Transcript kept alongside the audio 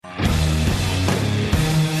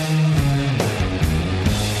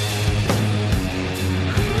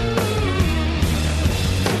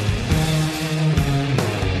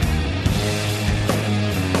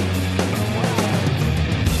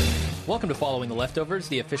to Following the Leftovers,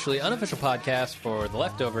 the officially unofficial podcast for The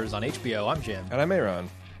Leftovers on HBO. I'm Jim. And I'm Aaron.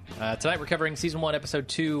 Tonight we're covering Season 1, Episode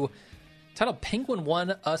 2, titled Penguin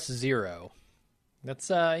 1, Us 0. That's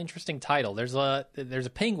an interesting title. There's a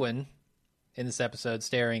penguin in this episode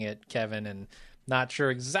staring at Kevin, and not sure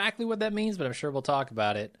exactly what that means, but I'm sure we'll talk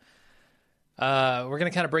about it. We're going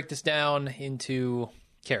to kind of break this down into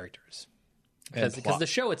characters. Because the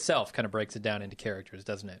show itself kind of breaks it down into characters,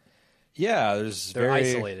 doesn't it? Yeah, they're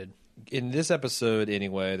isolated. In this episode,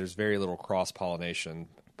 anyway, there's very little cross-pollination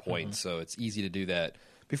points, so it's easy to do that.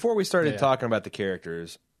 Before we started talking about the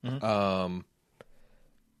characters, I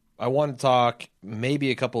want to talk maybe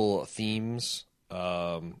a couple themes.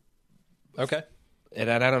 Okay. And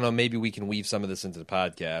I don't know, maybe we can weave some of this into the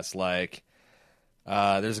podcast. Like,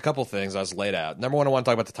 there's a couple things I was laid out. Number one, I want to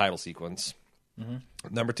talk about the title sequence.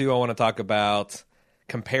 Number two, I want to talk about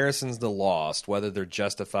comparisons to Lost, whether they're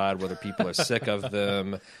justified, whether people are sick of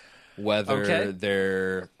them, whether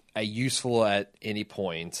they're useful at any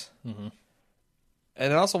point. And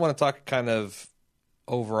I also want to talk kind of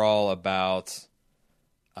overall about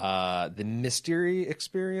the mystery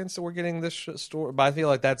experience that we're getting this story. But I feel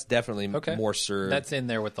like that's definitely more served. That's in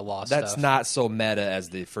there with the Lost That's stuff. not so meta as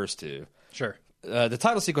the first two. Sure. The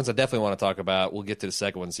title sequence I definitely want to talk about. We'll get to the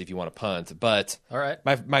second one and see if you want to punt. But all right.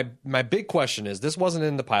 My big question is, this wasn't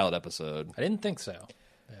in the pilot episode. I didn't think so.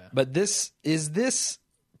 Yeah. But is this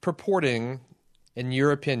purporting, in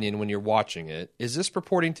your opinion, when you're watching it, is this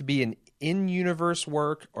purporting to be an in-universe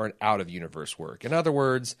work or an out-of-universe work? In other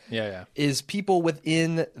words, is people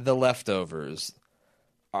within the Leftovers,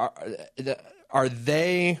 are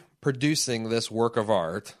they producing this work of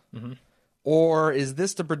art? Or is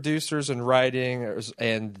this the producers and writing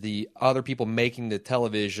and the other people making the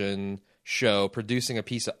television show producing a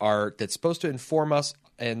piece of art that's supposed to inform us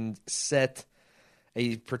and set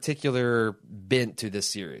a particular bent to this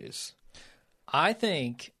series? I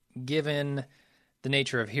think, given the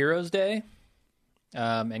nature of Heroes Day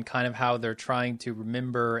and kind of how they're trying to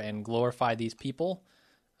remember and glorify these people,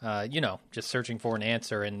 just searching for an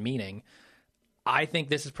answer and meaning, I think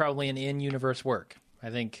this is probably an in-universe work. I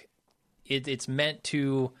think it's meant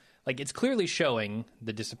to, like, it's clearly showing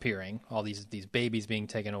the disappearing, all these babies being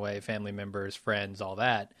taken away, family members, friends, all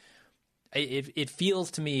that. It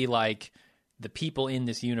feels to me like the people in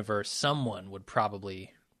this universe, someone would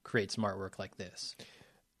probably create some artwork like this.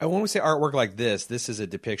 And when we say artwork like this is a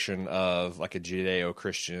depiction of like a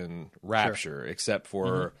Judeo-Christian rapture, except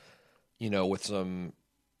for, with some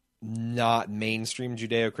not mainstream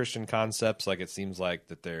Judeo-Christian concepts. Like, it seems like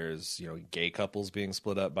that there's, gay couples being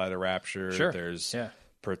split up by the rapture. Sure. There's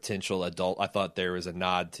potential adult. I thought there was a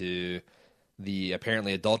nod to the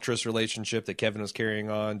apparently adulterous relationship that Kevin was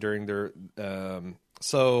carrying on during their,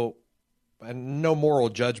 so no moral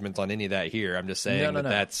judgments on any of that here. I'm just saying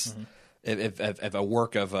that's if a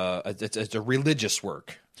work of it's a religious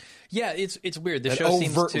work. Yeah, it's weird. The An show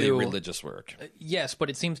seems overtly religious work. Yes,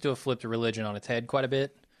 but it seems to have flipped religion on its head quite a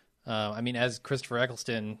bit. As Christopher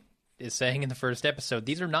Eccleston is saying in the first episode,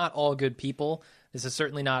 these are not all good people. This is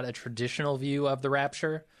certainly not a traditional view of the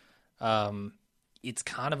rapture. It's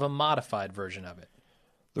kind of a modified version of it.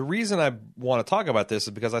 The reason I want to talk about this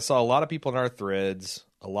is because I saw a lot of people in our threads,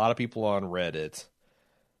 a lot of people on Reddit,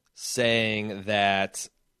 saying that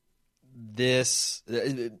this,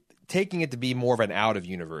 taking it to be more of an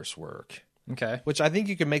out-of-universe work. Okay. Which I think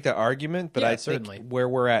you can make that argument, but I think certainly. Where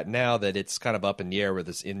we're at now, that it's kind of up in the air with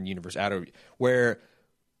this in-universe, where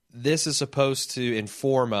this is supposed to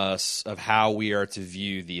inform us of how we are to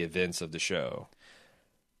view the events of the show.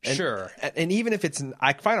 And, sure. And even if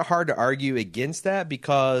I find it hard to argue against that,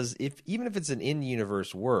 because even if it's an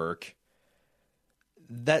in-universe work,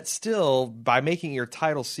 that still, by making your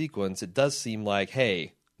title sequence, it does seem like,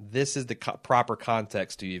 hey, this is the proper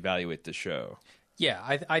context to evaluate the show.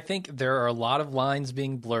 Yeah, I think there are a lot of lines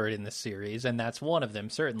being blurred in this series, and that's one of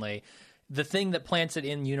them, certainly. The thing that plants it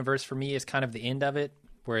in universe for me is kind of the end of it,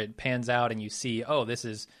 where it pans out and you see, oh, this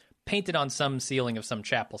is painted on some ceiling of some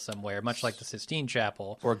chapel somewhere, much like the Sistine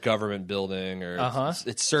Chapel. Or a government building, or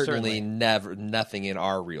it's certainly nothing in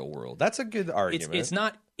our real world. That's a good argument. It's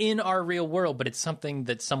not in our real world, but it's something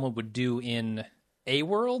that someone would do in a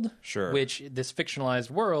world, which this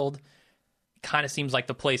fictionalized world kind of seems like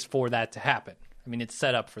the place for that to happen. I mean, it's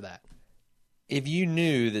set up for that. If you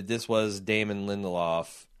knew that this was Damon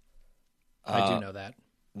Lindelof... I do know that.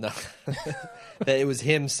 No, that it was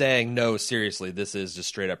him saying, no, seriously, this is just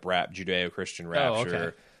straight up Judeo-Christian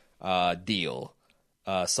rapture deal.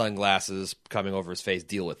 Sunglasses coming over his face,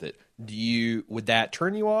 deal with it. Would that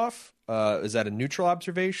turn you off? Is that a neutral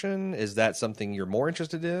observation? Is that something you're more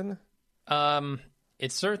interested in?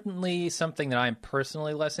 It's certainly something that I'm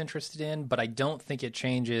personally less interested in, but I don't think it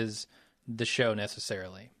changes the show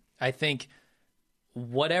necessarily. I think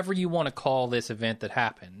whatever you want to call this event that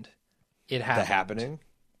happened, it happened. The happening?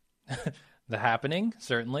 The happening,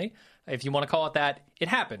 certainly. If you want to call it that, it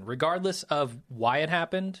happened. Regardless of why it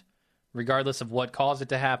happened, regardless of what caused it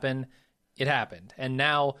to happen, it happened. And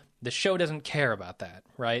now the show doesn't care about that,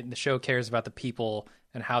 right? The show cares about the people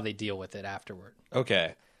and how they deal with it afterward.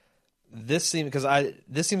 Okay. This seems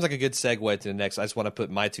like a good segue to the next. I just want to put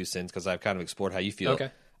my 2 cents because I've kind of explored how you feel.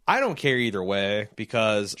 Okay. I don't care either way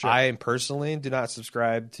because Sure. I personally do not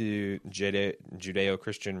subscribe to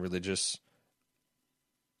Judeo-Christian religious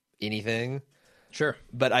anything. Sure.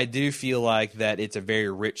 But I do feel like that it's a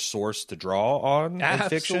very rich source to draw on in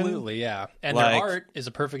fiction. Absolutely, yeah. And Like, their art is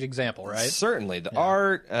a perfect example, right? Certainly. The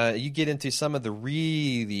art, you get into some of the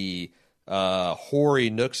really hoary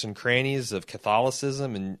nooks and crannies of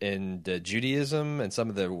Catholicism and Judaism and some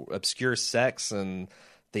of the obscure sects and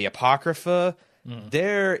the Apocrypha.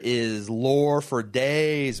 There is lore for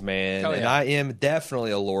days, man. Oh, and yeah. I am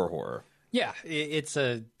definitely a lore whore. Yeah, it's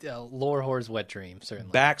a lore whore's wet dream,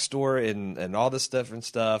 certainly. Backstory and all this different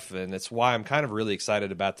stuff. And it's why I'm kind of really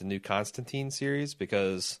excited about the new Constantine series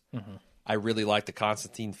because I really like the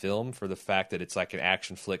Constantine film for the fact that it's like an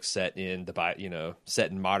action flick set in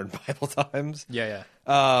set in modern Bible times. Yeah.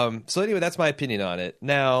 So anyway, that's my opinion on it.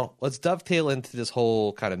 Now, let's dovetail into this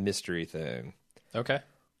whole kind of mystery thing. Okay.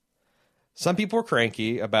 Some people are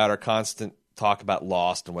cranky about our constant talk about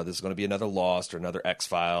Lost and whether there's going to be another Lost or another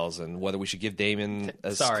X-Files and whether we should give Damon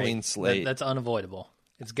a clean slate. That's unavoidable.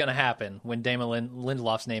 It's going to happen when Damon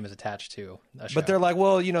Lindelof's name is attached to a show. But they're like,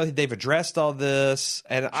 well, they've addressed all this,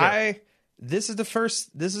 and Sure. This is the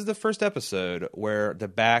first episode where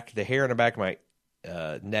the hair on the back of my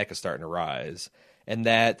neck is starting to rise, and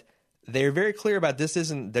that they're very clear about this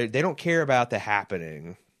isn't. They don't care about the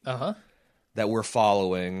happening that we're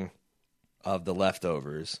following of the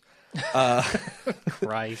leftovers.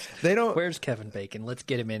 Christ. They don't. Where's Kevin Bacon? Let's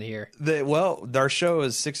get him in here. Our show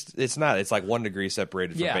is 6. It's not. It's like 1 degree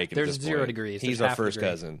separated from Yeah, Bacon. there's at this 0 point. degrees. He's There's our half a first degree.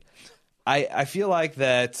 cousin. I feel like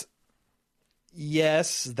that.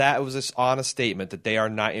 Yes, that was an honest statement that they are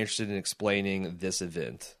not interested in explaining this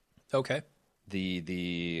event, Okay.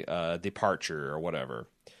 the departure or whatever.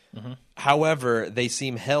 However, they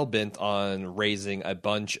seem hell-bent on raising a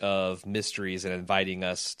bunch of mysteries and inviting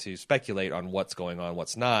us to speculate on what's going on,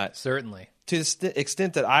 what's not. Certainly. To the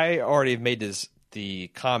extent that I already have made the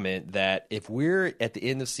comment that if we're at the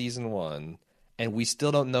end of season 1 and we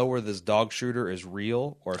still don't know where this dog shooter is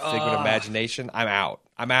real or a figment of imagination, I'm out.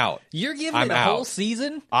 You're giving I'm it a out. whole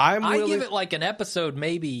season? I give it like an episode,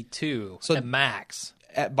 maybe 2 at max.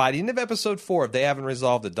 By the end of episode 4, if they haven't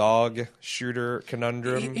resolved the dog shooter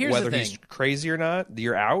conundrum, Here's the whether thing. he's crazy or not,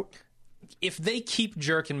 you're out. If they keep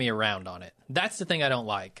jerking me around on it, that's the thing I don't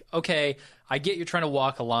like. Okay, I get you're trying to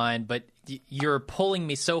walk a line, but you're pulling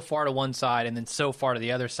me so far to one side and then so far to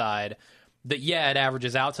the other side that, yeah, it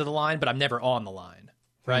averages out to the line, but I'm never on the line,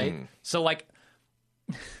 right? So, like,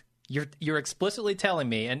 you're explicitly telling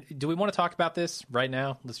me, and do we want to talk about this right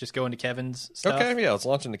now? Let's just go into Kevin's stuff. Okay, yeah, let's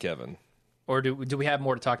launch into Kevin. Or do we have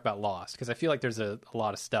more to talk about Lost? Because I feel like there's a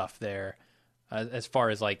lot of stuff there as far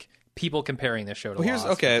as, like, people comparing this show to Lost.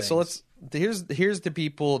 Here's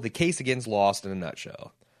the case against Lost in a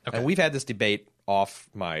nutshell. Okay. And we've had this debate off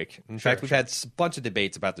mic. In fact, we've had a bunch of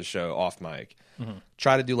debates about the show off mic.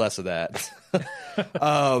 Try to do less of that.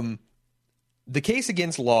 The case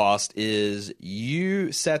against Lost is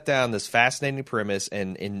you set down this fascinating premise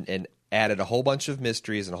and added a whole bunch of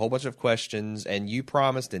mysteries and a whole bunch of questions, and you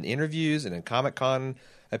promised in interviews and in Comic-Con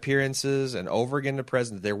appearances and over again in the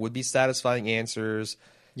present that there would be satisfying answers.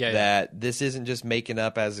 Yeah. That this isn't just making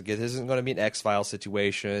up as a this isn't going to be an X-Files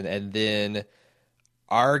situation, and then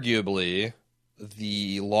arguably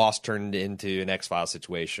the Lost turned into an X-Files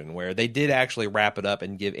situation where they did actually wrap it up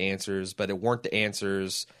and give answers, but it weren't the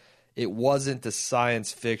answers. It wasn't the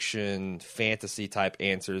science fiction fantasy type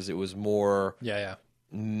answers. It was more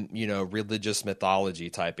religious mythology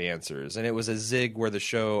type answers, and it was a zig where the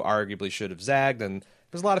show arguably should have zagged. And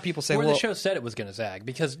there's a lot of people saying, the show said it was going to zag,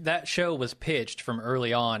 because that show was pitched from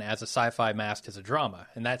early on as a sci-fi masked as a drama,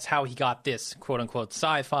 and that's how he got this quote-unquote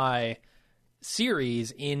sci-fi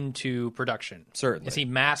series into production. Certainly. Is he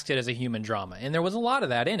masked it as a human drama, and there was a lot of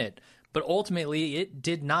that in it, but ultimately it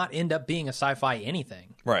did not end up being a sci-fi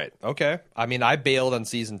anything. Right. Okay. I mean, I bailed on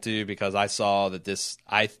season 2 because I saw that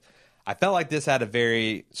I felt like this had a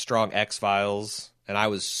very strong X-Files, and I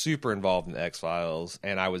was super involved in the X-Files,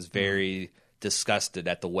 and I was very disgusted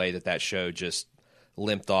at the way that show just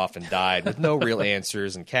limped off and died with no real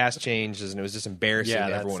answers and cast changes, and it was just embarrassing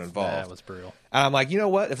to everyone involved. That was brutal. And I'm like, you know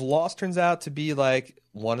what? If Lost turns out to be like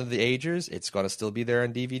one of the Agers, it's going to still be there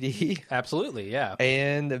on DVD. Absolutely, yeah.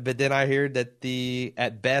 But then I heard that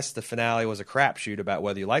at best the finale was a crapshoot about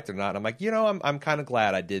whether you liked it or not. And I'm like, I'm kind of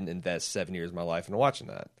glad I didn't invest 7 years of my life into watching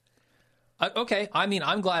that. Okay, I mean,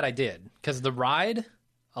 I'm glad I did, because the ride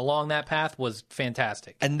along that path was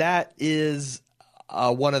fantastic. And that is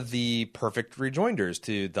one of the perfect rejoinders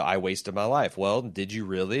to the I wasted my life. Well, did you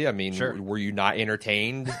really? I mean, sure. Were you not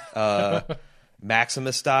entertained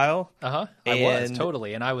Maximus style? I was,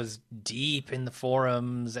 totally. And I was deep in the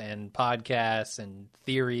forums and podcasts and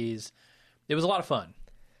theories. It was a lot of fun.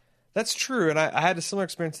 That's true, and I had a similar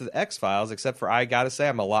experience to the X-Files, except for I got to say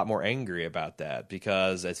I'm a lot more angry about that,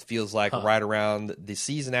 because it feels like right around the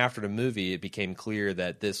season after the movie, it became clear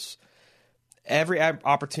that every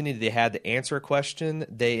opportunity they had to answer a question,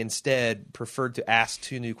 they instead preferred to ask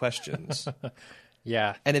 2 new questions.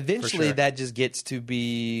 Yeah, and eventually sure. that just gets to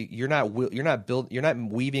be you're not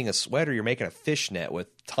weaving a sweater, you're making a fishnet with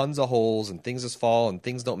tons of holes and things just fall and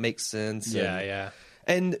things don't make sense. Yeah.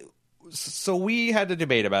 And so we had a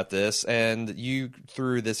debate about this, and you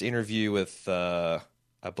threw this interview with, I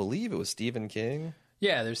believe it was Stephen King.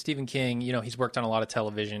 Yeah, there's Stephen King. He's worked on a lot of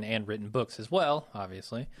television and written books as well,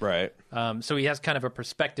 obviously. Right. So he has kind of a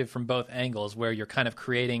perspective from both angles, where you're kind of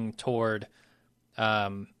creating toward a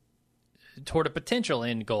potential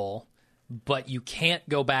end goal, but you can't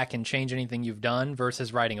go back and change anything you've done,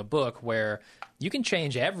 versus writing a book where you can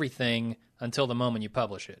change everything until the moment you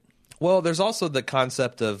publish it. Well, there's also the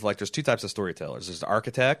concept of, like, there's 2 types of storytellers. There's the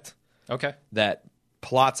architect. Okay. That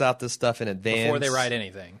plots out this stuff in advance. Before they write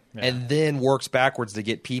anything. Yeah. And then works backwards to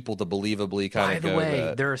get people to believably kind of go. By the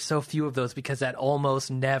way, there are so few of those, because that almost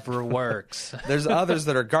never works. There's others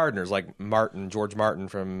that are gardeners, like George Martin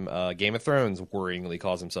from Game of Thrones worryingly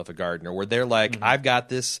calls himself a gardener, where they're like, I've got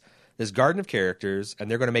this garden of characters, and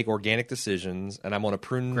they're going to make organic decisions, and I'm going to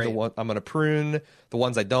prune the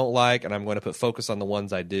ones I don't like, and I'm going to put focus on the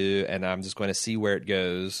ones I do, and I'm just going to see where it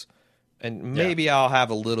goes. And maybe I'll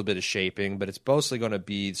have a little bit of shaping, but it's mostly going to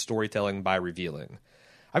be storytelling by revealing.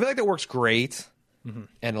 I feel like that works great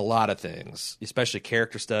in a lot of things, especially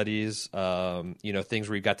character studies, things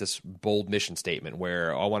where you've got this bold mission statement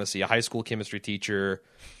where I want to see a high school chemistry teacher,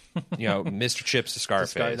 Mr. Chips to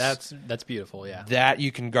Scarface. That's beautiful, yeah. That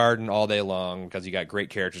you can garden all day long because you got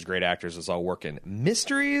great characters, great actors, it's all working.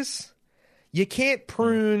 Mysteries? You can't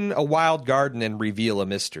prune a wild garden and reveal a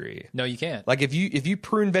mystery. No, you can't. Like if you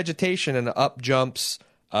prune vegetation and up jumps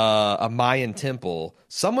a Mayan temple,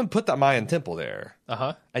 someone put that Mayan temple there.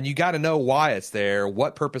 And you got to know why it's there,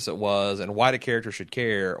 what purpose it was, and why the character should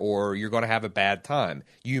care, or you're going to have a bad time.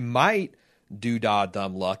 You might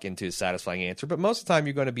dumb luck into a satisfying answer, but most of the time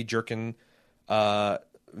you're going to be jerking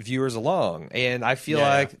viewers along. And I feel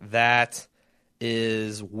like that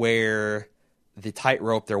is where the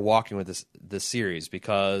tightrope they're walking with this series,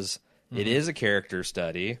 because it is a character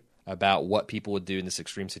study about what people would do in this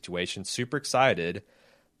extreme situation. Super excited.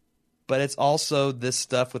 But it's also this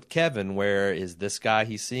stuff with Kevin, where is this guy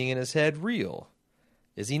he's seeing in his head real?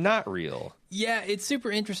 Is he not real? Yeah, it's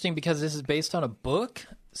super interesting because this is based on a book,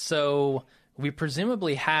 so we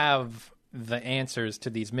presumably have the answers to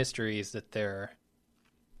these mysteries that they're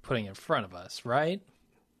putting in front of us, right?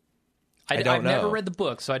 I've never read the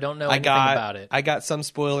book, so I don't know anything about it. I got some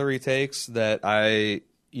spoilery takes that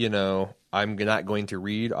I'm not going to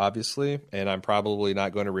read, obviously, and I'm probably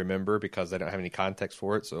not going to remember because I don't have any context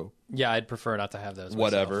for it. So yeah, I'd prefer not to have those.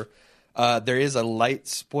 Whatever. There is a light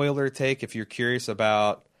spoiler take if you're curious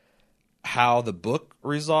about how the book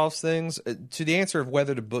resolves things. To the answer of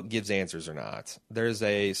whether the book gives answers or not, there's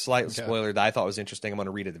a slight spoiler that I thought was interesting. I'm going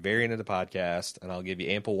to read at the very end of the podcast, and I'll give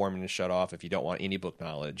you ample warning to shut off if you don't want any book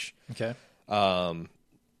knowledge. Okay.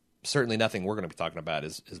 Certainly nothing we're going to be talking about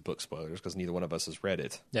is book spoilers because neither one of us has read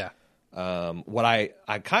it. Yeah. What I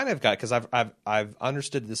kind of got, because I've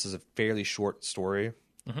understood this is a fairly short story.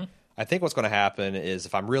 I think what's going to happen is,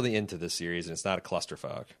 if I'm really into this series and it's not a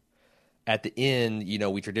clusterfuck, at the end,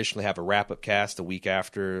 we traditionally have a wrap-up cast a week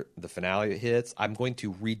after the finale hits. I'm going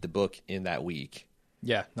to read the book in that week.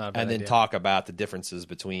 Yeah, not a bad and then idea. talk about the differences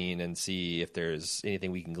between and see if there's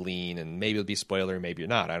anything we can glean. And maybe it'll be spoiler, maybe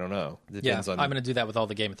not. I don't know. Depends on. I'm going to do that with all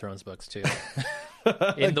the Game of Thrones books too.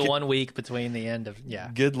 In the 1 week between the end of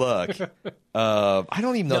Good luck. I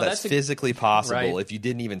don't even know that's physically possible, right. If you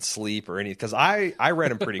didn't even sleep or anything. Because I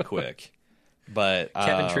read them pretty quick. But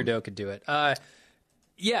Kevin Trudeau could do it.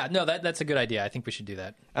 Yeah, no, that's a good idea. I think we should do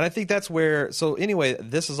that. And I think that's where. So anyway,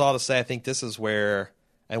 this is all to say. I think this is where,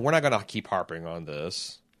 and we're not going to keep harping on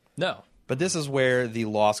this. No, But this is where the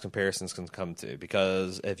lost comparisons can come to,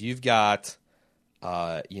 because if you've got,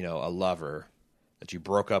 a lover that you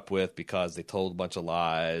broke up with because they told a bunch of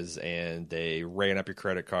lies and they ran up your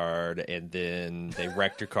credit card and then they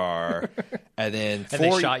wrecked your car and then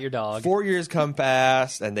they shot your dog. 4 years come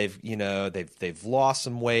past and they've lost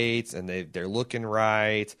some weight and they're looking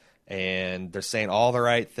right and they're saying all the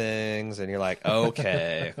right things and you're like,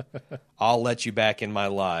 okay, I'll let you back in my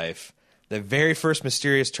life. The very first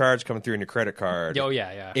mysterious charge coming through in your credit card. Oh,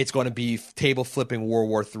 yeah. It's going to be table flipping World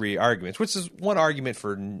War III arguments, which is one argument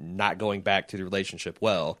for not going back to the relationship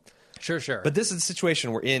well. Sure. But this is the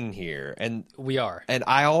situation we're in here. And we are. And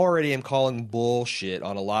I already am calling bullshit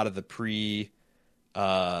on a lot of the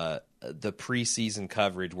preseason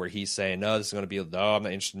coverage where he's saying, no, this is going to be, no, I'm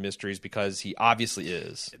not interested in mysteries, because he obviously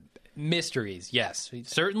is. Mysteries, yes.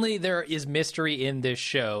 Certainly there is mystery in this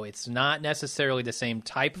show. It's not necessarily the same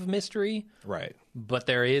type of mystery. Right. But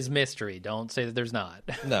there is mystery. Don't say that there's not.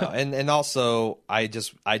 No, and also I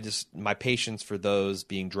just my patience for those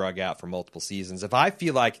being drug out for multiple seasons. If I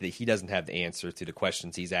feel like that he doesn't have the answer to the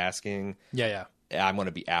questions he's asking, yeah, I'm going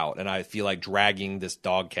to be out. And I feel like dragging this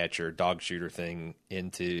dog shooter thing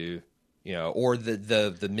into, or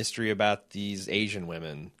the mystery about these Asian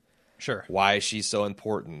women. Sure. Why is she so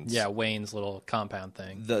important? Yeah, Wayne's little compound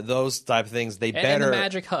thing. Those type of things, and the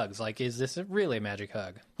magic hugs. Like, is this really a magic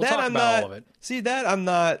hug? We'll talk about all of it. See, that I'm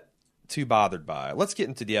not too bothered by. Let's get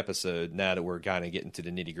into the episode now that we're kind of getting to the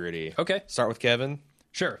nitty-gritty. Okay. Start with Kevin?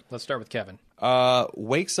 Sure. Let's start with Kevin.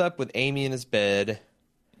 Wakes up with Amy in his bed.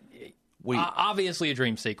 Obviously a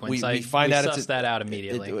dream sequence. We find out sussed that out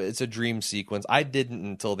immediately. It's a dream sequence. I didn't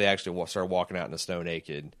until they actually started walking out in the snow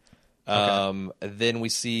naked. Okay. Then we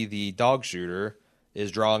see the dog shooter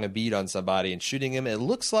is drawing a bead on somebody and shooting him. It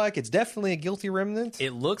looks like it's definitely a guilty remnant.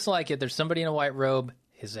 It looks like it. There's somebody in a white robe.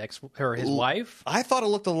 His wife. I thought it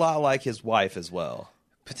looked a lot like his wife as well.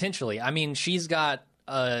 Potentially. I mean, she's got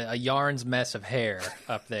a yarn's mess of hair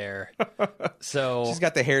up there. So she's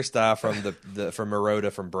got the hairstyle from from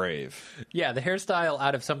Maroda from Brave. Yeah, the hairstyle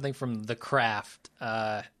out of something from The Craft.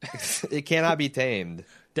 It cannot be tamed.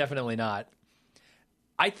 Definitely not.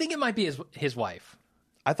 I think it might be his wife.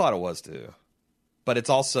 I thought it was too. But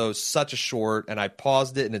it's also such a short, and I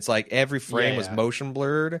paused it, and it's like every frame was motion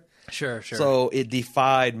blurred. Sure. So it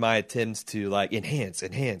defied my attempts to like enhance.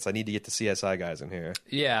 I need to get the CSI guys in here.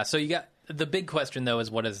 Yeah, so you got the big question though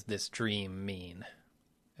is what does this dream mean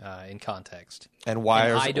in context? And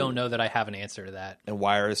I don't know that I have an answer to that. And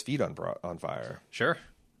why are his feet on fire? Sure,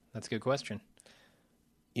 that's a good question.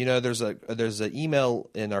 There's an email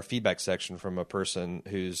in our feedback section from a person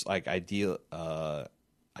who's like identifying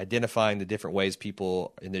the different ways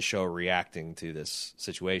people in this show are reacting to this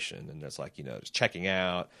situation, and there's like there's checking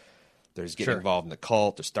out, there's getting involved in the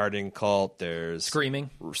cult, there's starting a cult, there's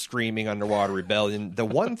screaming underwater rebellion. The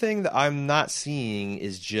one thing that I'm not seeing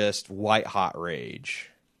is just white hot rage.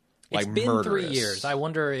 It's been murderous. 3 years. I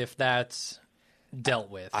wonder if that's dealt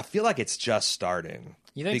with. I feel like it's just starting.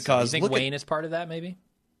 You think so? You think Wayne is part of that? Maybe.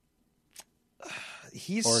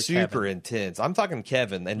 He's super intense. I'm talking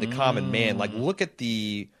Kevin and the common man. Like, look at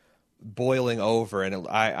the boiling over, and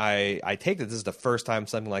I take that this is the first time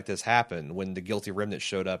something like this happened when the guilty remnant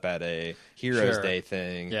showed up at a Heroes Day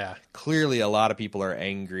thing. Yeah, clearly a lot of people are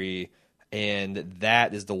angry, and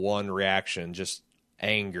that is the one reaction, just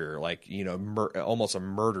anger, like almost a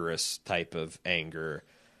murderous type of anger.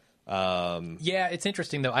 Yeah, it's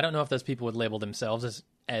interesting though. I don't know if those people would label themselves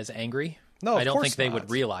as angry. No, I don't think they would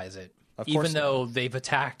realize it. Even though they've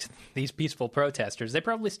attacked these peaceful protesters, they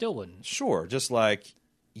probably still wouldn't. Sure, just like,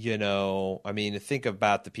 I mean, think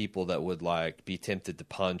about the people that would like be tempted to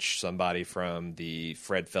punch somebody from the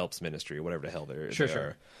Fred Phelps ministry or whatever the hell they're.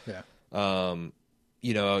 Sure. Yeah.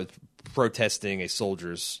 Protesting a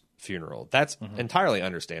soldier's funeral. That's entirely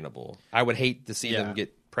understandable. I would hate to see them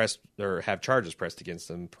get pressed or have charges pressed against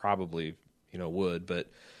them. Probably, would,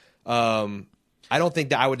 but I don't think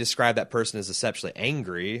that I would describe that person as exceptionally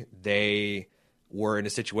angry. They were in a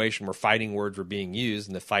situation where fighting words were being used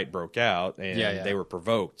and the fight broke out and they were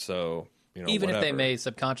provoked. So, even if they may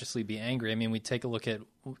subconsciously be angry, I mean, we take a look at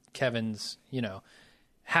Kevin's,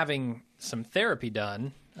 having some therapy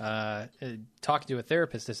done, talking to a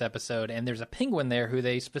therapist this episode, and there's a penguin there who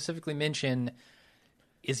they specifically mention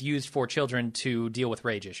is used for children to deal with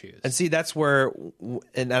rage issues. And see, that's where,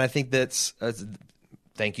 and I think that's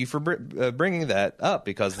thank you for bringing that up,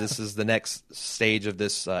 because this is the next stage of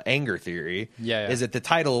this anger theory. Is that the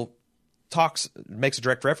title makes a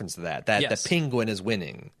direct reference to that the penguin is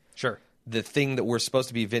winning. Sure. The thing that we're supposed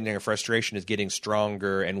to be venting our frustration is getting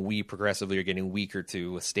stronger, and we progressively are getting weaker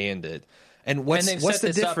to withstand it. And what's they've the set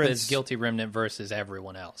this difference? Up as guilty remnant versus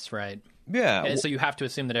everyone else, right? Yeah. And so you have to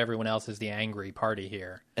assume that everyone else is the angry party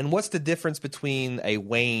here. And what's the difference between a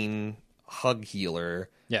Wayne hug healer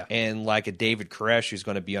and like a David Koresh who's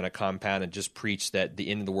going to be on a compound and just preach that the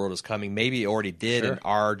end of the world is coming? Maybe it already did, and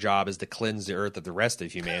our job is to cleanse the earth of the rest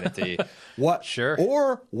of humanity.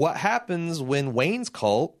 Or what happens when Wayne's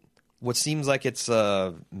cult, what seems like it's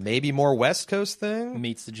maybe more West Coast thing,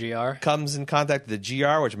 meets the GR, comes in contact with the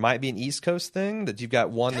GR, which might be an East Coast thing, that you've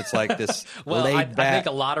got one that's like this laid back. I think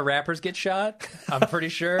a lot of rappers get shot. I'm pretty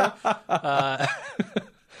sure.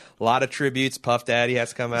 A lot of tributes. Puff Daddy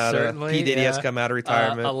has come out. Certainly, P. Diddy has come out of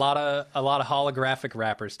retirement. A lot of holographic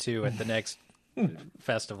rappers too at the next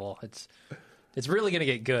festival. It's really going to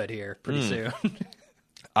get good here pretty soon.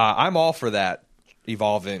 I'm all for that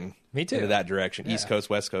evolving. Me too. Into that direction. East Coast,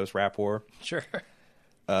 West Coast, rap war. Sure.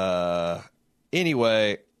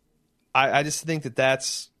 Anyway, I just think that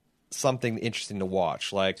that's something interesting to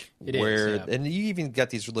watch. Like and you even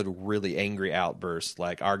got these little really angry outbursts.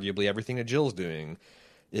 Like arguably everything that Jill's doing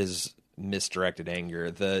is misdirected anger.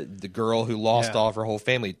 The girl who lost all of her whole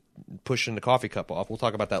family pushing the coffee cup off. We'll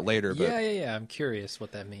talk about that later. But, yeah. I'm curious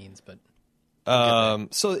what that means, but.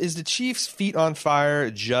 So is the Chief's feet on fire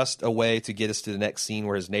just a way to get us to the next scene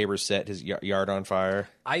where his neighbor set his yard on fire?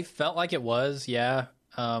 I felt like it was, yeah.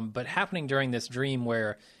 But happening during this dream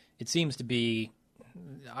where it seems to be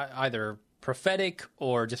either prophetic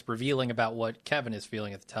or just revealing about what Kevin is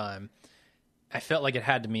feeling at the time. I felt like it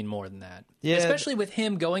had to mean more than that. Yeah. Especially with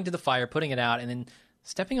him going to the fire, putting it out, and then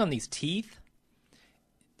stepping on these teeth.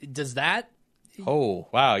 Does that... Oh,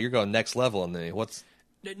 wow, you're going next level on me. What's...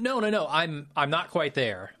 No. I'm not quite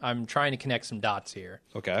there. I'm trying to connect some dots here.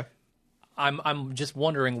 Okay. I'm just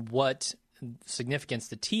wondering what significance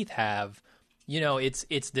the teeth have. You know, it's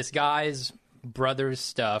this guy's brother's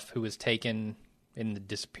stuff who was taken in the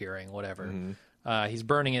disappearing, whatever. Mm-hmm. He's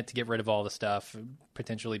burning it to get rid of all the stuff,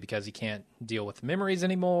 potentially because he can't deal with the memories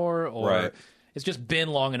anymore, or it's just been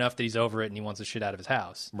long enough that he's over it and he wants the shit out of his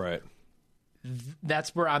house. Right.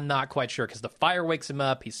 That's where I'm not quite sure, because the fire wakes him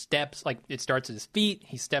up. He steps, like it starts at his feet.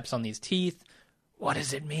 He steps on these teeth. What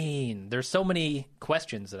does it mean? There's so many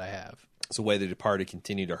questions that I have. It's a way the departed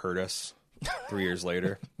continue to hurt us 3 years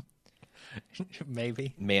later.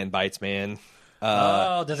 Maybe. Man bites man.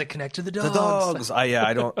 Does it connect to the dogs? The dogs.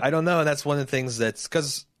 I don't know. And that's one of the things that's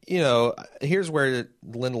because, here's where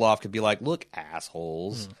Lindelof could be like, look,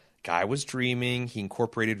 assholes. Guy was dreaming. He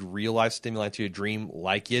incorporated real life stimuli into a dream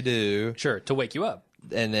like you do. Sure, to wake you up.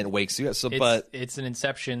 And then it wakes you up. So, it's an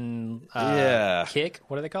Inception kick.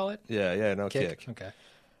 What do they call it? Yeah, kick. Okay.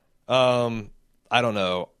 I don't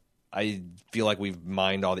know. I feel like we've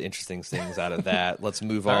mined all the interesting things out of that. Let's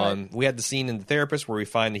move on. Right. We had the scene in The Therapist where we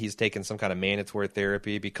find that he's taking some kind of mandatory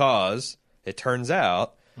therapy because it turns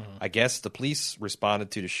out, I guess the police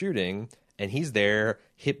responded to the shooting, and he's there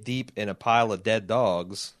hip deep in a pile of dead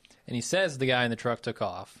dogs. And he says the guy in the truck took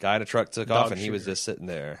off. And he was just sitting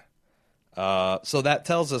there. So that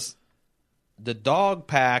tells us the dog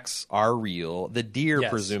packs are real. The deer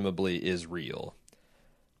presumably is real.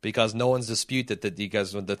 Because no one's disputed that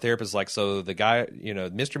because the therapist is like, so the guy,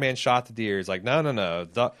 Mr. Man shot the deer. He's like, no.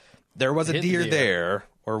 There was a deer there,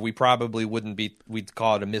 or we probably we'd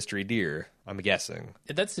call it a mystery deer, I'm guessing.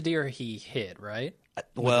 That's the deer he hit, right?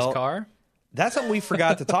 With his car? That's something we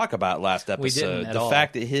forgot to talk about last episode. We didn't at all.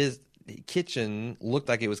 Fact that his kitchen looked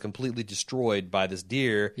like it was completely destroyed by this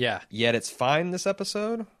deer. Yeah. Yet it's fine this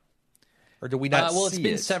episode? Or do we not see it? Well, it's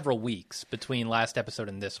been several weeks between last episode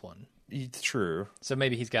and this one. It's true. So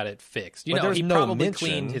maybe he's got it fixed. He probably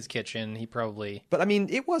cleaned his kitchen. He probably... But, I mean,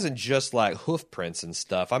 it wasn't just, like, hoof prints and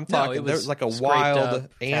stuff. I'm talking... There's, like, a wild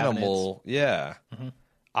animal. Cabinets. Yeah. Mm-hmm.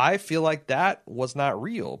 I feel like that was not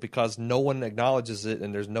real because no one acknowledges it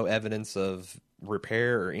and there's no evidence of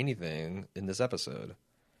repair or anything in this episode.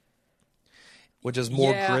 Which is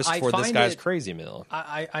more grist for this guy's crazy mill.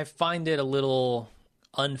 I find it a little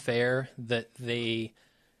unfair that they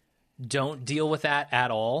don't deal with that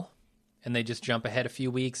at all. And they just jump ahead a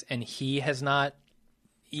few weeks, and he has not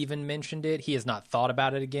even mentioned it. He has not thought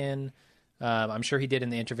about it again. I'm sure he did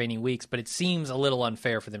in the intervening weeks, but it seems a little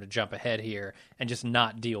unfair for them to jump ahead here and just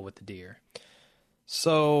not deal with the deer.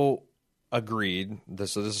 So, agreed.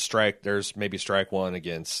 So this is strike. There's maybe strike one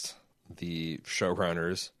against the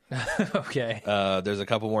showrunners. Okay. There's a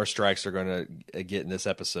couple more strikes they're going to get in this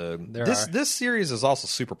episode. This series is also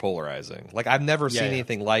super polarizing. Like I've never seen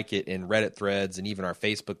anything like it in Reddit threads and even our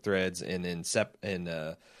Facebook threads and in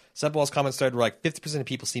Sepwell's comments thread where like 50% of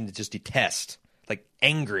people seem to just detest, like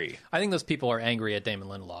angry. I think those people are angry at Damon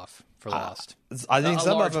Lindelof for Lost. I think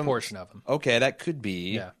a large portion of them. Okay, that could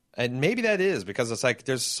be. Yeah. And maybe that is because it's like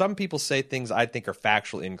there's some people say things I think are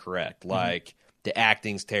factually incorrect, like the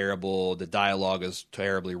acting's terrible, the dialogue is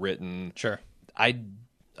terribly written. Sure. I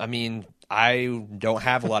mean, I don't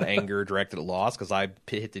have a lot of anger directed at Lost because I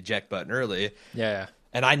hit the eject button early. Yeah.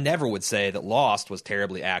 And I never would say that Lost was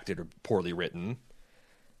terribly acted or poorly written.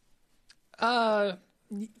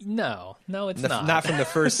 No, it's not. Not from the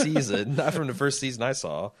first season. Not from the first season I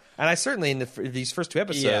saw. And I certainly, in these first 2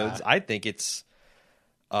 episodes, I think it's...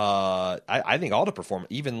 I think all the performance,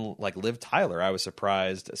 even like Liv Tyler, I was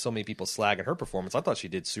surprised so many people slagging her performance. I thought she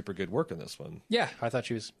did super good work in this one. Yeah, I thought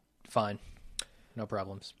she was fine. No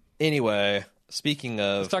problems. Anyway, speaking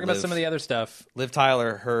of... Let's talk about some of the other stuff. Liv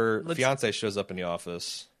Tyler, her fiance shows up in the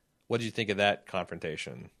office. What did you think of that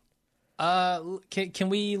confrontation? Can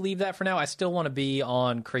we leave that for now? I still want to be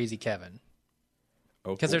on Crazy Kevin.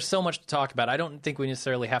 Oh, because there's so much to talk about. I don't think we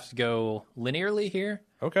necessarily have to go linearly here.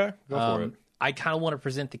 Okay, go for it. I kind of want to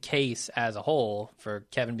present the case as a whole for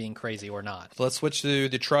Kevin being crazy or not. So let's switch to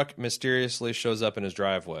the truck mysteriously shows up in his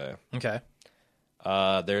driveway. Okay.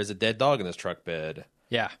 There's a dead dog in his truck bed.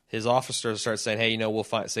 Yeah. His officer starts saying, hey, we'll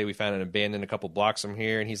say we found an abandoned a couple blocks from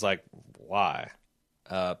here. And he's like, why?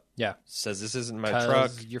 Yeah. Says, this isn't my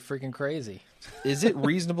truck. You're freaking crazy. Is it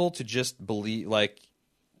reasonable to just believe, like,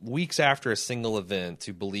 weeks after a single event,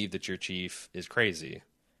 to believe that your chief is crazy?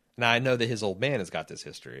 Now, I know that his old man has got this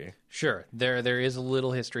history. Sure. There is a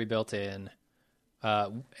little history built in.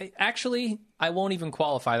 Actually, I won't even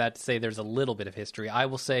qualify that to say there's a little bit of history. I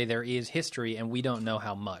will say there is history, and we don't know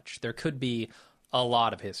how much. There could be a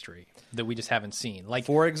lot of history that we just haven't seen. Like,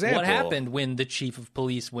 for example, what happened when the chief of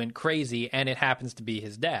police went crazy, and it happens to be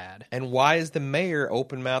his dad? And why is the mayor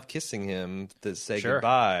open mouth kissing him to say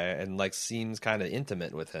goodbye and like seems kind of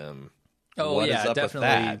intimate with him? Oh, what yeah, is up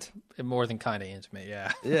definitely with that? More than kind of intimate,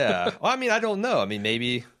 yeah. Yeah. Well, I mean, I don't know. I mean,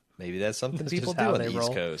 maybe that's something That's people just do how on the they East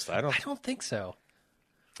roll. Coast. I don't think so.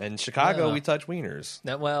 In Chicago, Yeah. we touch wieners.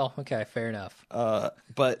 Well, okay, fair enough.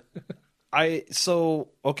 But so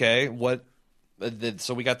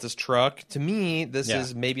we got this truck. To me, this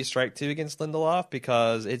is maybe strike 2 against Lindelof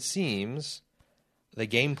because it seems the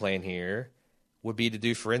game plan here would be to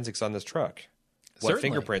do forensics on this truck. What Certainly.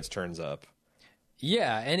 fingerprints turns up.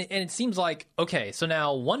 Yeah, and it seems like, okay, so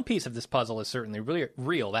now one piece of this puzzle is certainly really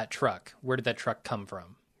real, that truck. Where did that truck come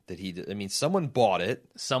from? Someone bought it.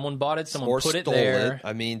 Someone bought it, someone or put it stole there. it.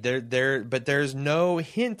 I mean, but there's no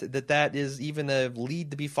hint that is even a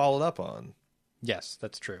lead to be followed up on. Yes,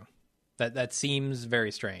 that's true. That seems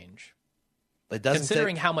very strange. It doesn't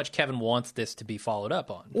Considering how much Kevin wants this to be followed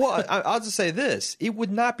up on. Well, I'll just say this. It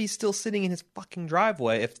would not be still sitting in his fucking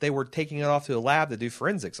driveway if they were taking it off to a lab to do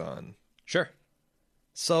forensics on. Sure.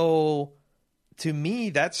 So, to me,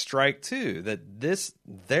 that's strike 2. That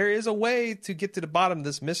there is a way to get to the bottom of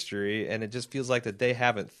this mystery, and it just feels like that they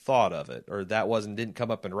haven't thought of it, or that didn't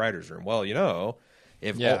come up in the writer's room. Well,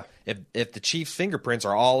 if the chief's fingerprints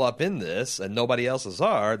are all up in this and nobody else's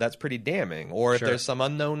are, that's pretty damning. Or if there's some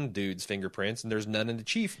unknown dude's fingerprints and there's none in the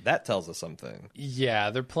chief, that tells us something. Yeah,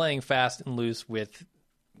 they're playing fast and loose with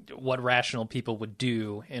what rational people would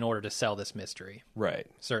do in order to sell this mystery. Right.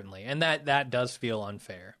 Certainly. And that does feel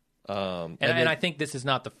unfair. And I think this is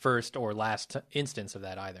not the first or last instance of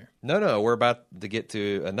that either. No, we're about to get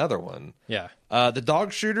to another one. Yeah. The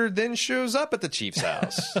dog shooter then shows up at the chief's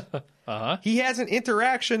house. He has an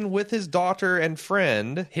interaction with his daughter and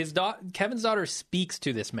friend. Kevin's daughter speaks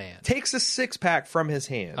to this man. Takes a 6-pack from his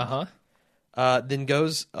hand. Then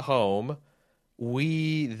goes home.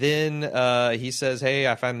 He says, hey,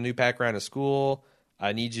 I found a new pack around at school.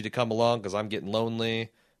 I need you to come along because I'm getting lonely.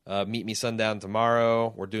 Meet me sundown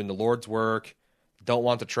tomorrow. We're doing the Lord's work. Don't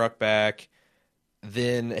want the truck back.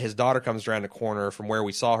 Then his daughter comes around the corner from where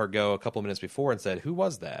we saw her go a couple minutes before and said, who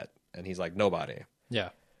was that? And he's like, nobody. Yeah.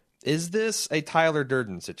 Is this a Tyler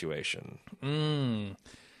Durden situation?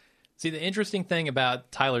 See, the interesting thing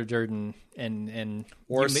about Tyler Durden, and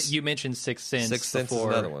you mentioned Sixth Sense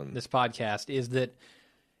before this podcast, is that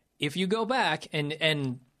if you go back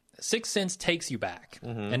and Sixth Sense takes you back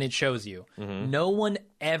and it shows you no one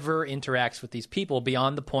ever interacts with these people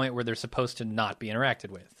beyond the point where they're supposed to not be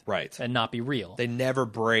interacted with. Right. And not be real. They never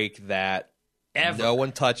break that. Ever. No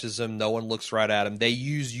one touches them. No one looks right at them. They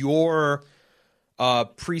use your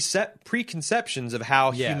preconceptions of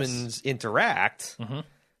how humans interact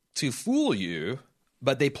to fool you,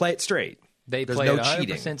 but they play it straight. There's play it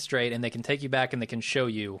 100% straight, and they can take you back and they can show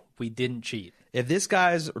you we didn't cheat. If this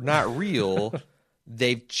guy's not real,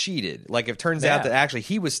 they've cheated. Like, if it turns out that actually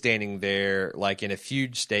he was standing there, like, in a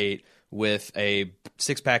fugue state with a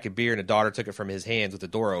 6-pack of beer and a daughter took it from his hands with the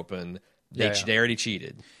door open, they already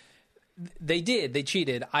cheated. They did. They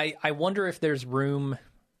cheated. I wonder if there's room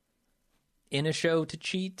in a show to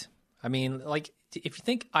cheat. I mean, like, if you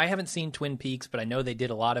think, I haven't seen Twin Peaks, but I know they did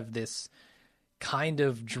a lot of this kind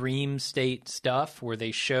of dream state stuff where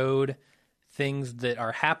they showed things that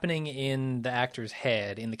are happening in the actor's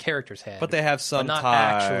head, in the character's head, but they have some but not tie,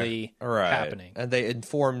 actually happening, and they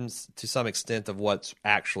informs to some extent of what's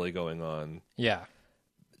actually going on. Yeah.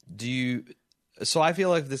 So I feel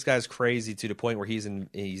like this guy's crazy to the point where he's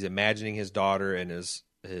imagining his daughter and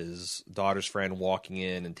his daughter's friend walking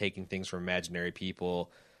in and taking things from imaginary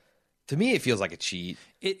people. To me, it feels like a cheat.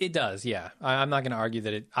 It does, yeah. I'm not going to argue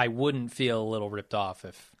that I wouldn't feel a little ripped off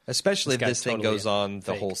especially if this thing totally goes on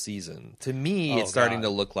the fake. whole season. To me, it's starting to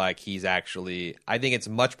look like he's actually. I think it's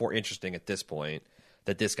much more interesting at this point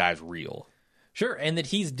that this guy's real. Sure, and that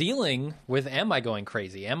he's dealing with, am I going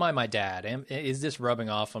crazy? Am I my dad? Is this rubbing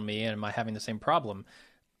off on me? And am I having the same problem?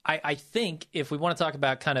 I think if we want to talk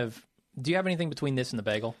about kind of, do you have anything between this and the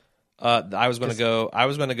bagel? I wasn't going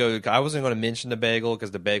to mention the bagel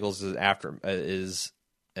because the bagels is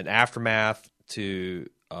an aftermath to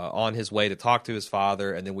on his way to talk to his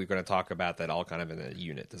father, and then we're going to talk about that all kind of in a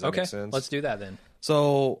unit. Does that make sense? Let's do that then.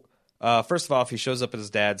 So. First of all, he shows up at his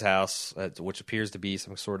dad's house, which appears to be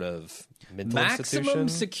some sort of mental institution. Maximum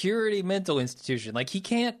security mental institution. Like, he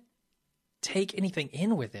can't take anything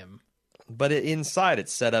in with him. But inside,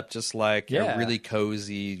 it's set up just like a really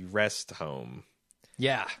cozy rest home.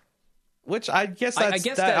 Yeah. Which I guess I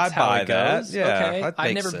guess that's how it goes. Yeah, okay. that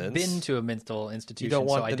I've makes never sense. been to a mental institution, You don't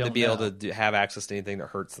want so them I don't to be know. able to have access to anything that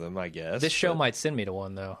hurts them, I guess. This show might send me to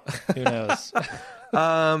one, though. Who knows?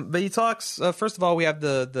 But he talks. First of all, we have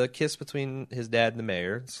the kiss between his dad and the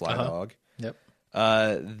mayor, Sly Dog. Yep.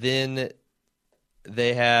 Then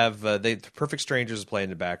they have the Perfect Strangers is playing in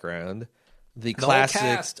the background. The whole classic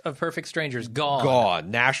cast of Perfect Strangers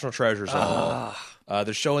gone. National treasures on.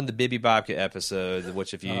 They're showing the Bibby Bobcat episode,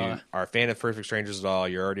 which if you are a fan of Perfect Strangers at all,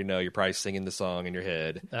 you already know. You're probably singing the song in your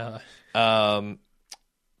head. But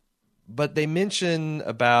they mention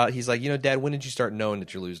about, he's like, Dad, when did you start knowing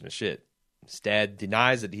that you're losing a shit? His dad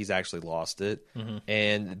denies that he's actually lost it,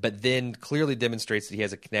 but then clearly demonstrates that he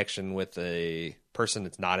has a connection with a person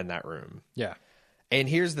that's not in that room. Yeah. And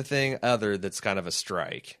here's the thing that's kind of a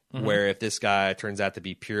strike, where if this guy turns out to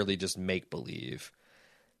be purely just make-believe,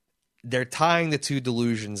 they're tying the two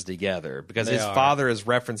delusions together because his father is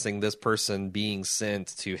referencing this person being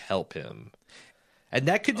sent to help him. And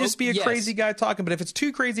that could just be a crazy guy talking, but if it's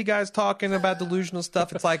two crazy guys talking about delusional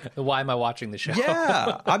stuff, it's like, why am I watching the show?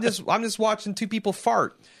 Yeah, I'm just watching two people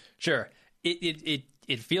fart. Sure, it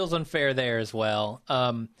feels unfair there as well,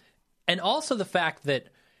 and also the fact that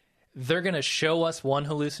they're going to show us one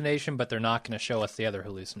hallucination, but they're not going to show us the other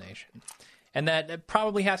hallucination, and that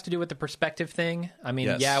probably has to do with the perspective thing. I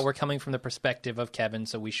mean, we're coming from the perspective of Kevin,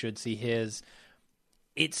 so we should see his.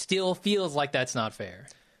 It still feels like that's not fair.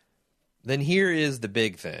 Then here is the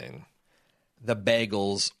big thing. The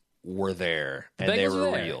bagels were there, and they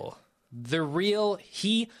were real. They're real.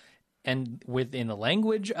 And within the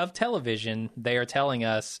language of television, they are telling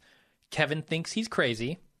us Kevin thinks he's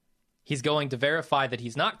crazy. He's going to verify that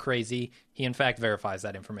he's not crazy. He, in fact, verifies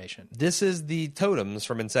that information. This is the totems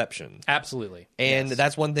from Inception. Absolutely. And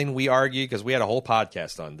that's one thing we argue, because we had a whole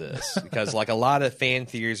podcast on this, because like a lot of fan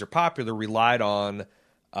theories are popular, relied on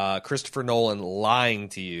Christopher Nolan lying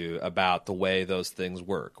to you about the way those things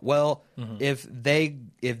work. Well, if they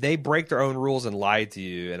break their own rules and lie to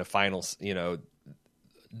you in a final,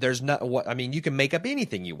 there's not what I mean. You can make up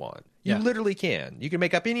anything you want. You literally can. You can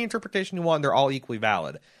make up any interpretation you want. They're all equally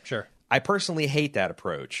valid. Sure. I personally hate that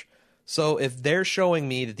approach. So if they're showing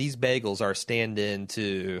me that these bagels are stand-in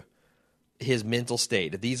to his mental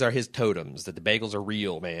state, that these are his totems, that the bagels are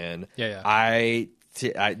real, man.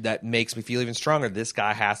 That makes me feel even stronger. This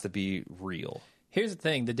guy has to be real. Here's the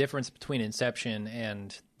thing. The difference between Inception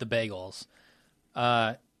and the bagels.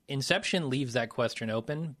 Inception leaves that question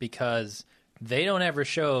open because they don't ever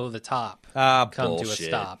show the top come to a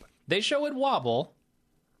stop. They show it wobble.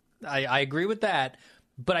 I agree with that.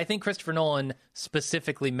 But I think Christopher Nolan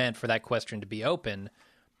specifically meant for that question to be open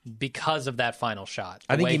because of that final shot.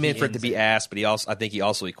 I think he meant for it to be asked, but I think he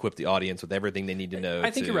also equipped the audience with everything they need to know.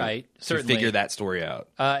 I think you're right. Certainly. To figure that story out.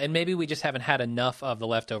 And maybe we just haven't had enough of the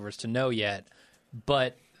leftovers to know yet.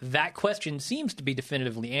 But that question seems to be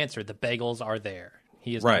definitively answered. The bagels are there.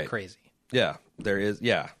 He is not crazy. Yeah, there is.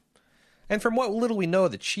 Yeah. And from what little we know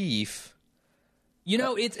of the chief,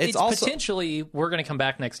 it's also, potentially we're going to come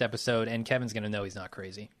back next episode and Kevin's going to know he's not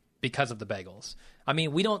crazy because of the bagels. I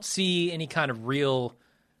mean, we don't see any kind of real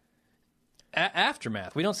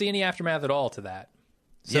aftermath. We don't see any aftermath at all to that.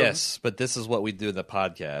 So, yes, but this is what we do in the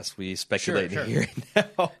podcast. We speculate here and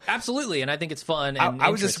now. Absolutely, and I think it's fun. And I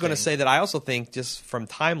was just going to say that I also think, just from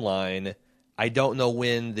timeline, I don't know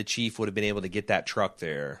when the chief would have been able to get that truck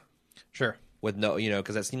there Sure. with no,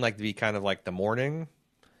 because that seemed like to be kind of like the morning.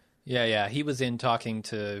 Yeah. He was in talking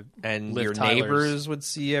to And Liv your Tyler's. neighbors would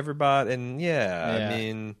see everybody. And I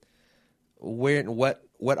mean,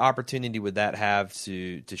 what opportunity would that have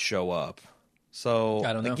to show up? So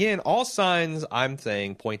I don't know. Again, all signs I'm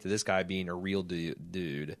saying point to this guy being a real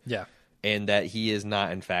dude. Yeah. And that he is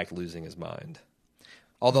not in fact losing his mind.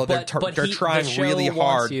 Although But they're the trying show really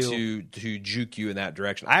hard wants to juke you in that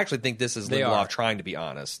direction. I actually think this is They Lindelof are. trying to be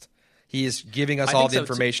honest. He is giving us I all think the so,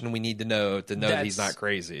 too. information we need to know that he's That's not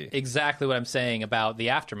crazy. Exactly what I'm saying about the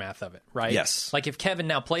aftermath of it, right? Yes. Like if Kevin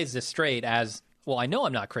now plays this straight as, well, I know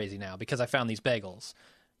I'm not crazy now because I found these bagels.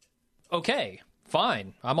 Okay,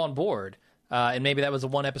 fine. I'm on board. And maybe that was a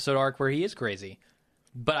one episode arc where he is crazy.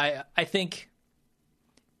 But I think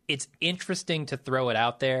it's interesting to throw it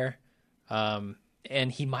out there.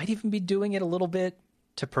 And he might even be doing it a little bit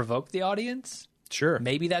to provoke the audience. Sure.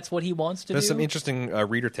 Maybe that's what he wants to There's do. some interesting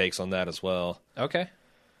reader takes on that as well. Okay.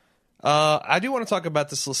 I do want to talk about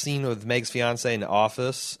this scene with Meg's fiance in the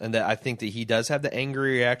office, and that I think that he does have the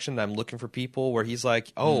angry reaction that I'm looking for people, where he's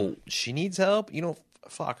like, "Oh, she needs help.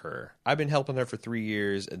 Fuck her. I've been helping her for 3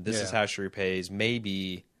 years, and this is how she repays.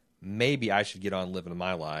 Maybe I should get on living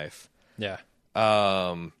my life." Yeah.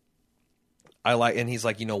 And he's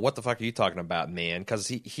like, what the fuck are you talking about, man? Because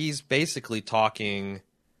he's basically talking.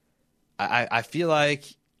 I feel like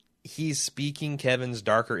he's speaking Kevin's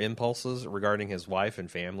darker impulses regarding his wife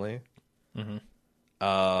and family. Mm-hmm.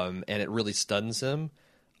 And it really stuns him.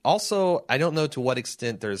 Also, I don't know to what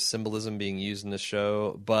extent there's symbolism being used in this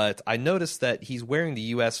show, but I noticed that he's wearing the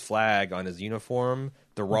U.S. flag on his uniform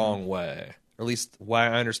the wrong way. Or at least why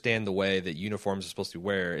I understand the way that uniforms are supposed to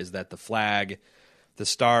wear is that the flag, the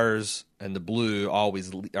stars and the blue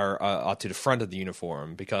always are to the front of the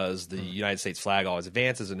uniform, because the United States flag always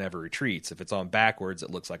advances and never retreats. If it's on backwards, it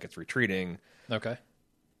looks like it's retreating. Okay.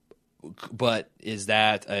 But is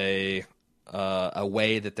that a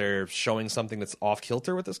way that they're showing something that's off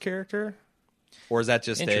kilter with this character, or is that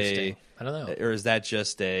just Interesting. I don't know. or is that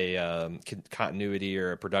just a continuity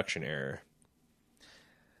or a production error?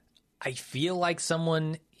 I feel like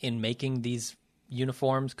someone in making these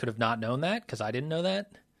uniforms could have not known that, because I didn't know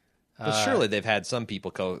that. But surely they've had some people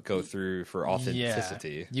go through for authenticity.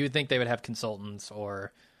 Yeah, you would think they would have consultants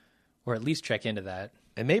or at least check into that.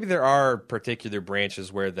 And maybe there are particular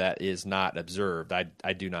branches where that is not observed.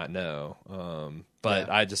 I do not know. But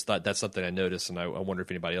I just thought that's something I noticed, and I wonder if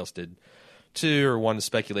anybody else did too, or wanted to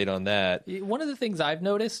speculate on that. One of the things I've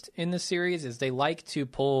noticed in this series is they like to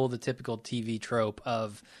pull the typical TV trope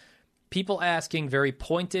of people asking very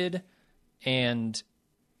pointed and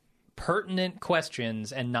pertinent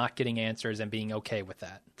questions and not getting answers and being okay with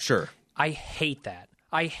that. Sure. I hate that.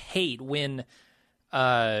 I hate when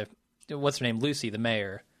what's her name, Lucy, the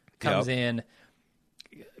mayor, comes in.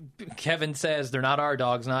 Kevin says, "They're not our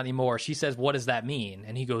dogs, not anymore." She says, "What does that mean?"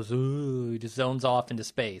 And he goes, "Ooh," he just zones off into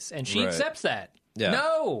space. And she accepts that. Yeah.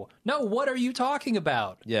 No, what are you talking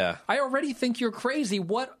about? Yeah. I already think you're crazy.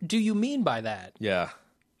 What do you mean by that? Yeah.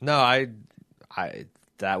 No, I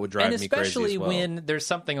that would drive me crazy as well. And especially when there's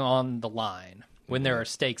something on the line, when there are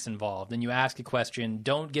stakes involved, and you ask a question,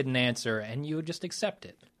 don't get an answer, and you just accept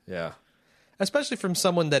it. Yeah. Especially from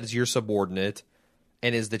someone that is your subordinate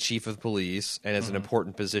and is the chief of police and is an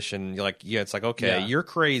important position. You're like, it's like, okay, you're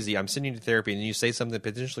crazy. I'm sending you to therapy, and you say something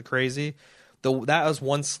potentially crazy. That was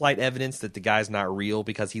one slight evidence that the guy's not real,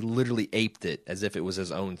 because he literally aped it as if it was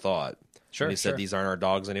his own thought. Sure. When he said, "These aren't our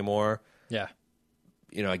dogs anymore." Yeah.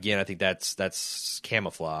 Again, I think that's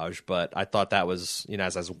camouflage, but I thought that was,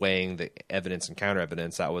 as I was weighing the evidence and counter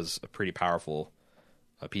evidence, that was a pretty powerful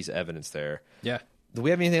piece of evidence there. Yeah. Do we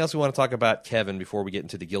have anything else we want to talk about Kevin before we get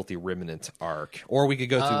into the guilty remnant arc? Or we could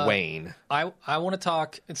go to Wayne. I want to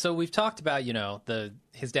talk. So we've talked about,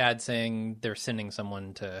 his dad saying they're sending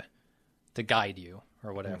someone to guide you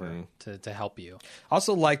or whatever, to help you. I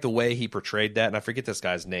also like the way he portrayed that, and I forget this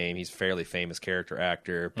guy's name. He's a fairly famous character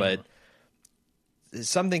actor, but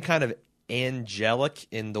something kind of angelic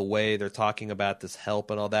in the way they're talking about this help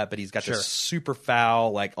and all that, but he's got this super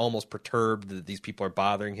foul, like almost perturbed that these people are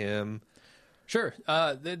bothering him. Sure.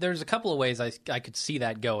 There's a couple of ways I could see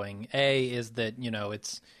that going. A is that,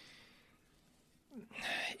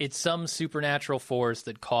 it's some supernatural force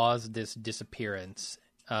that caused this disappearance,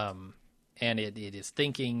 and it is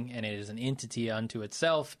thinking, and it is an entity unto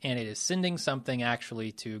itself, and it is sending something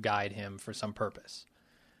actually to guide him for some purpose.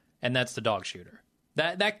 And that's the dog shooter.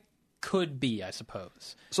 That could be, I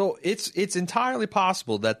suppose. So it's entirely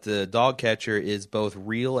possible that the dog catcher is both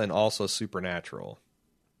real and also supernatural.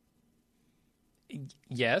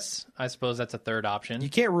 Yes, I suppose that's a third option. You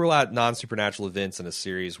can't rule out non-supernatural events in a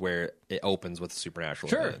series where it opens with a supernatural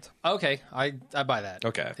Sure. event. Okay, I buy that.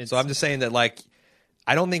 Okay. So I'm just saying that, like,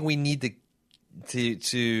 I don't think we need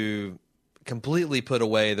to completely put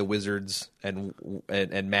away the wizards and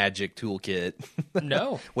magic toolkit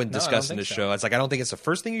No. when No, I don't discussing the think so. show. It's like, I don't think it's the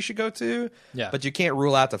first thing you should go to. Yeah. But you can't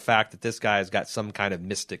rule out the fact that this guy's got some kind of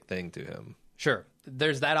mystic thing to him. Sure.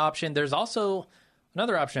 There's that option. There's also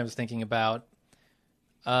another option I was thinking about.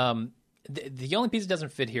 The only piece that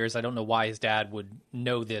doesn't fit here is I don't know why his dad would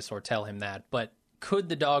know this or tell him that, but could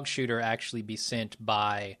the dog shooter actually be sent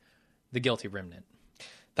by the guilty remnant?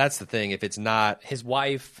 That's the thing. If it's not His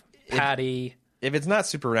wife, Patty. if it's not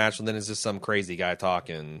supernatural, then it's just some crazy guy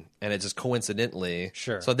talking, and it just coincidentally.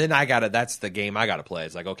 Sure. So then that's the game I gotta play.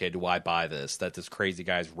 It's like, okay, do I buy this? That this crazy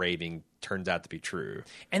guy's raving turns out to be true.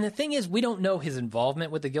 And the thing is, we don't know his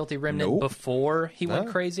involvement with the guilty remnant Nope. before he went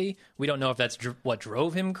No. crazy. We don't know if that's what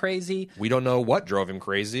drove him crazy. We don't know what drove him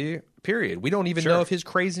crazy. Period. We don't even Sure. know if his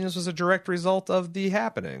craziness was a direct result of the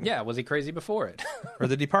happening. Yeah, was he crazy before it? Or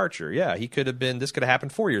the departure. Yeah, he could have been. This could have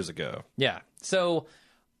happened 4 years ago. Yeah. So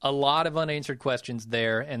a lot of unanswered questions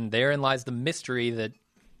there, and therein lies the mystery that,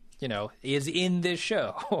 is in this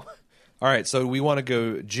show. All right, so we want to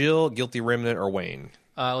go Jill, Guilty Remnant, or Wayne.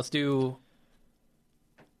 Let's do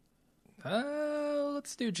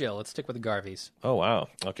Jill. Let's stick with the Garveys. Oh wow.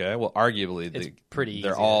 Okay. Well, arguably, It's pretty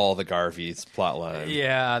they're easy. all the Garveys plotline.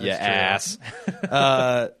 Yeah, that's you true.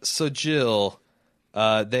 ass. So Jill,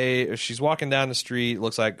 she's walking down the street.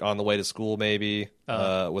 Looks like on the way to school, maybe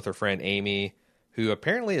with her friend Amy, who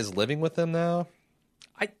apparently is living with them now.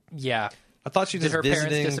 Yeah. I thought she was Did just her parents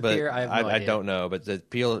visiting, disappear? but I have no I idea. don't know. But it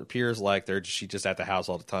appears like she's just at the house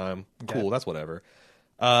all the time. Okay. Cool, that's whatever.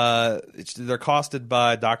 They're accosted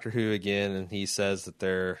by Doctor Who again, and he says that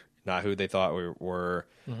they're not who they thought we were.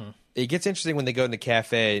 Mm-hmm. It gets interesting when they go in the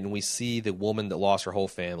cafe and we see the woman that lost her whole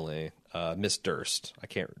family, Miss Durst.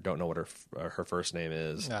 Don't know what her first name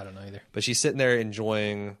is, I don't know either. but she's sitting there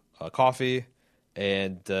enjoying coffee,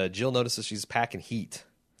 and Jill notices she's packing heat.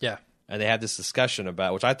 Yeah. And they have this discussion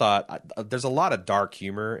about, which I thought, there's a lot of dark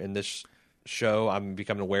humor in this show I'm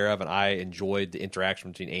becoming aware of, and I enjoyed the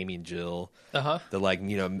interaction between Amy and Jill. Uh-huh.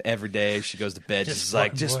 The every day she goes to bed, Just she's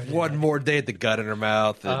like, one just more day. one more day at the gut in her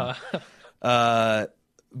mouth. And,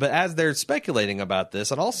 but as they're speculating about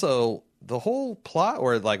this, and also the whole plot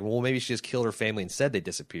where maybe she just killed her family and said they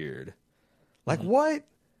disappeared. Like, what?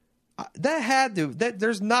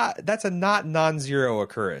 That's a not non-zero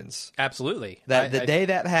occurrence. Absolutely. That the day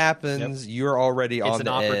that happens, you're already it's on an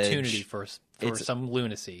the opportunity edge. for It's- some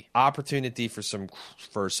lunacy. Opportunity for some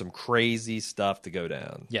crazy stuff to go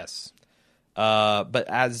down. Yes. But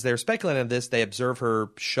as they're speculating on this, they observe her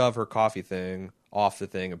shove her coffee thing off the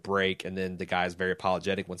thing, a break, and then the guy's very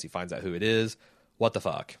apologetic once he finds out who it is. What the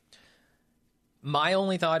fuck? My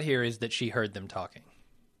only thought here is that she heard them talking.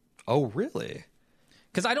 Oh, really?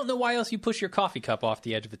 Because I don't know why else you push your coffee cup off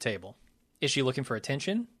the edge of the table. Is she looking for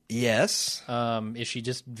attention? Yes. Is she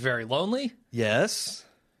just very lonely? Yes.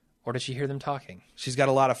 Or did she hear them talking? She's got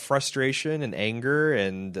a lot of frustration and anger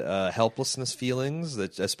and helplessness feelings,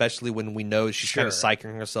 that especially when we know she's kind of Sure.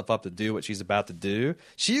 psyching herself up to do what she's about to do.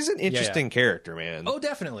 She's an interesting character, man. Oh,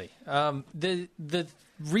 definitely. The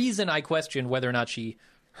reason I question whether or not she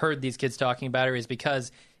heard these kids talking about her is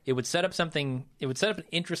because it would set up something. It would set up an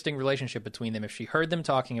interesting relationship between them if she heard them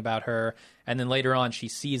talking about her, and then later on she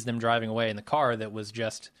sees them driving away in the car that was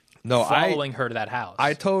just following her to that house.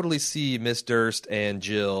 I totally see Miss Durst and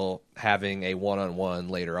Jill having a one-on-one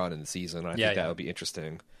later on in the season. I think that would be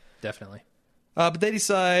interesting. Definitely. But they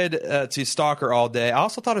decide to stalk her all day. I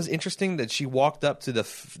also thought it was interesting that she walked up to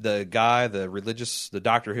the guy, the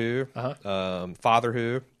Doctor Who, Father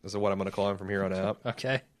Who is what I'm going to call him from here on out.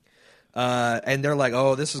 Okay. And they're like,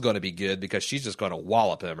 "Oh, this is going to be good because she's just going to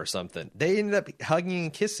wallop him or something." They ended up hugging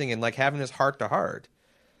and kissing and having this heart to heart.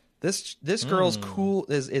 This girl's cool,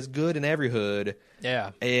 is good in every hood.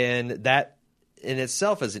 Yeah. And that in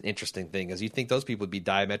itself is an interesting thing, because you'd think those people would be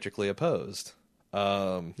diametrically opposed.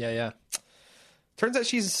 Yeah. Turns out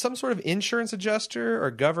she's some sort of insurance adjuster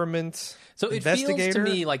or government So it investigator. feels to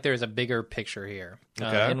me like there's a bigger picture here.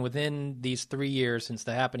 Okay. And within these 3 years since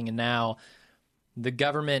the happening and now, the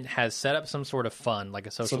government has set up some sort of fund, like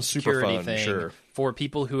a social Some super security fund, thing, sure. for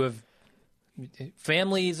people who have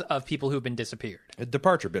families of people who've been disappeared.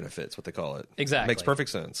 Departure benefits, what they call it. Exactly. Makes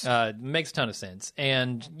perfect sense. Makes a ton of sense.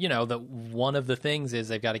 And, that one of the things is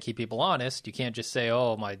they've got to keep people honest. You can't just say,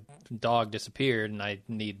 oh, my dog disappeared and I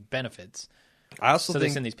need benefits. I also So they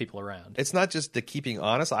think send these people around. it's not just the keeping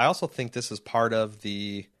honest. I also think this is part of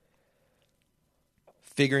the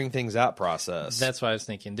figuring things out process. That's what I was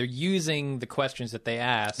thinking. They're using the questions that they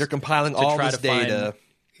ask. They're compiling to all try this to data,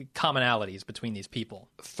 find commonalities between these people.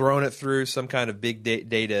 throwing it through some kind of big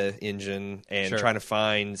data engine, and Sure. trying to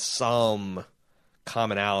find some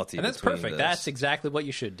commonality. And that's between perfect. this. That's exactly what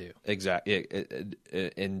you should do. Exactly,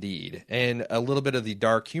 indeed. And a little bit of the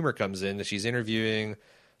dark humor comes in that she's interviewing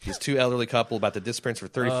these two elderly couple about the disappearance of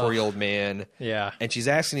a 34-year-old man. Yeah. And she's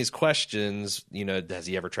asking these questions, has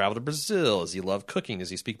he ever traveled to Brazil? Does he love cooking? Does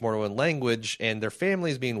he speak more than one language? And their family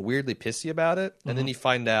is being weirdly pissy about it. And then you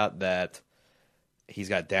find out that he's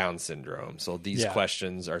got Down syndrome. So these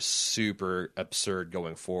questions are super absurd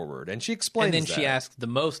going forward. And she explains And then that. she asked the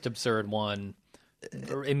most absurd one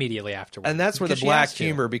immediately afterwards. And that's where the Because she black has to.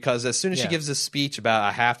 humor, because as soon as she Yeah. gives this speech about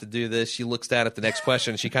I have to do this, she looks down at the next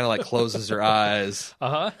question and she kind of like closes her eyes.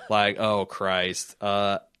 Like, oh, Christ.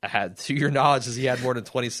 To your knowledge, has he had more than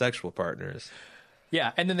 20 sexual partners?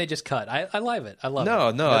 Yeah, and then they just cut. I love it. I love it.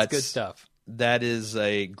 No, That's it's good stuff. That is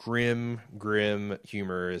a grim,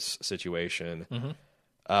 humorous situation.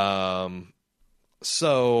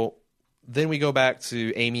 So then we go back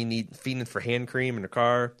to Amy feeding for hand cream in the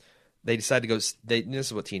car. They decide to go. This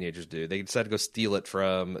is what teenagers do. They decide to go steal it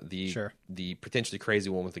from the potentially crazy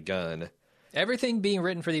one with the gun. Everything being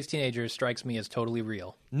written for these teenagers strikes me as totally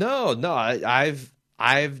real. No,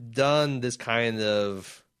 I've done this kind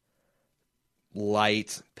of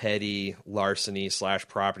light, petty larceny /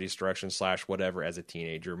 property destruction / whatever as a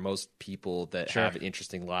teenager. Most people that have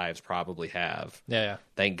interesting lives probably have. Yeah.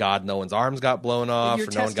 Thank God no one's arms got blown off You're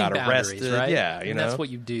or no one got testing boundaries, arrested. right? Yeah, And that's what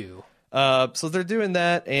you do. So they're doing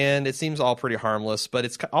that, and it seems all pretty harmless, but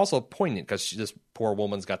it's also poignant because this poor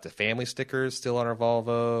woman's got the family stickers still on her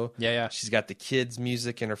Volvo. Yeah. She's got the kids'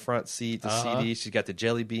 music in her front seat, the CD. She's got the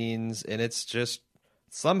jelly beans, and it's just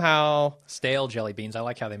somehow Stale jelly beans. I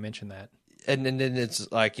like how they mention that. And then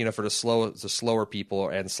it's like, for the slower people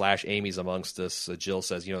and / Amy's amongst us, Jill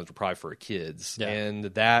says, they're probably for kids. Yeah. And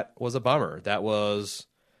that was a bummer. That was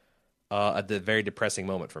a very depressing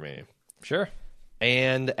moment for me. Sure.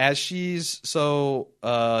 And as Jill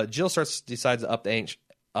decides to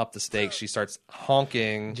up the stakes. She starts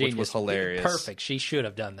honking, Genius. which was hilarious. Perfect. She should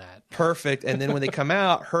have done that. Perfect. And then when they come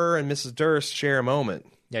out, her and Mrs. Durst share a moment.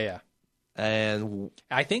 Yeah. And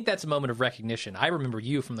I think that's a moment of recognition. I remember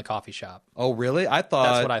you from the coffee shop. oh, really? That's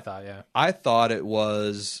what I thought, yeah. I thought it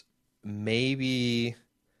was maybe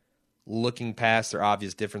looking past their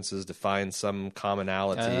obvious differences to find some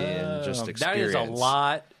commonality and just experience. That is a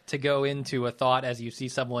lot to go into a thought as you see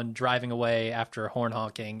someone driving away after horn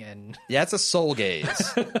honking. And Yeah, it's a soul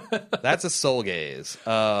gaze. That's a soul gaze.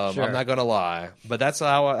 Sure. I'm not gonna lie, but that's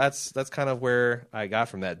kind of where I got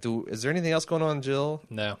from that. Is there anything else going on, Jill?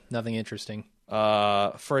 No, nothing interesting.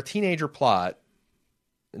 For a teenager plot,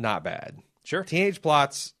 not bad. Sure. Teenage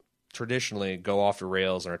plots traditionally go off the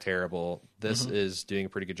rails and are terrible. This is doing a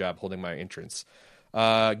pretty good job holding my interest.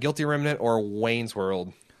 Guilty Remnant or Wayne's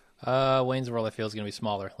World? Wayne's World, I feel, is going to be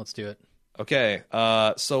smaller. Let's do it. Okay,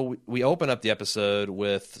 so we open up the episode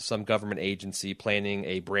with some government agency planning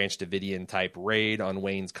a Branch Davidian-type raid on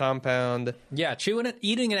Wayne's compound. Yeah,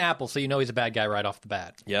 eating an apple so you know he's a bad guy right off the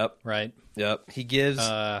bat. Yep. Right? Yep. He gives...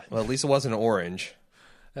 well, at least it wasn't an orange.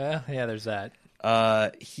 Yeah, there's that.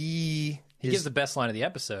 He gives the best line of the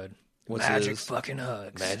episode. Magic fucking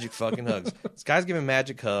hugs. Magic fucking hugs. This guy's giving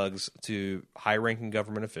magic hugs to high-ranking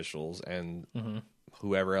government officials and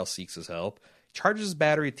whoever else seeks his help. Charges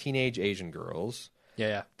battery teenage Asian girls.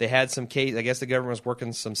 Yeah. They had some case. I guess the government was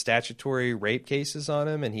working some statutory rape cases on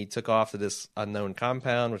him, and he took off to this unknown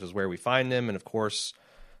compound, which is where we find him. And of course,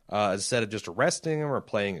 instead of just arresting him or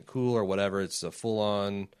playing it cool or whatever, it's a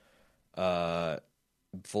full-on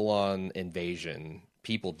invasion.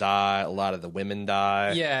 People die. A lot of the women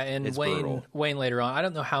die. Yeah, and it's Wayne brutal. Wayne later on, I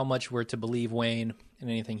don't know how much we're to believe Wayne in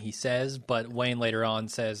anything he says, but Wayne later on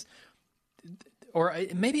says, or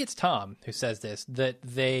maybe it's Tom who says this, that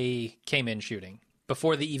they came in shooting.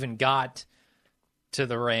 Before they even got to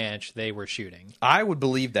the ranch, they were shooting. I would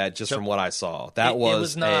believe that just from what I saw. It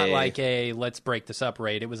was not like a let's break this up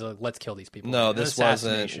raid. It was a let's kill these people. No, this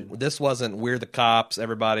wasn't we're the cops.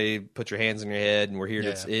 Everybody put your hands on your head and we're here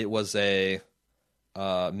to. It was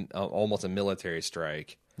almost a military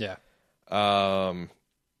strike. Yeah.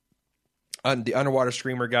 The underwater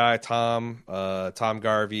screamer guy, Tom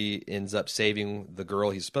Garvey, ends up saving the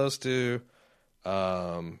girl he's supposed to.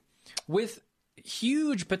 With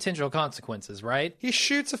huge potential consequences, right? He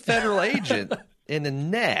shoots a federal agent in the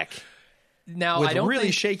neck. Now, with I don't really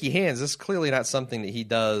think... shaky hands. This is clearly not something that he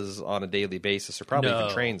does on a daily basis or probably even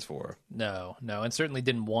trains for. No, and certainly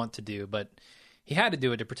didn't want to do, but he had to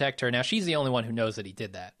do it to protect her. Now she's the only one who knows that he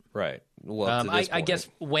did that. Right. Well, to this I point. guess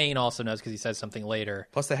Wayne also knows because he says something later.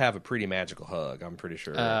 Plus, they have a pretty magical hug. I'm pretty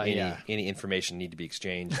sure any information need to be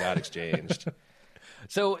exchanged got exchanged.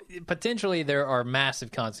 So potentially there are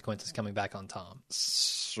massive consequences coming back on Tom.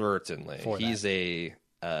 Certainly, For he's a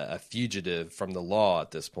fugitive from the law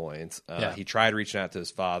at this point. He tried reaching out to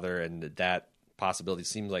his father, and that possibility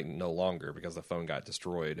seems like no longer because the phone got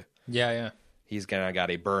destroyed. Yeah. He's gonna got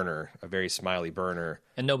a burner, a very smiley burner.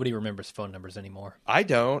 And nobody remembers phone numbers anymore. I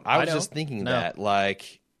don't. I was don't. just thinking No. that,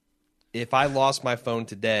 like, if I lost my phone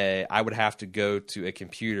today, I would have to go to a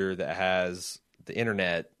computer that has the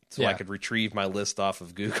internet so I could retrieve my list off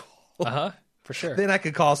of Google. For sure. Then I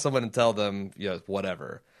could call someone and tell them,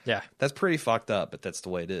 whatever. Yeah. That's pretty fucked up, but that's the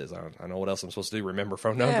way it is. I don't know what else I'm supposed to do. Remember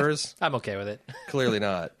phone numbers? I'm okay with it. Clearly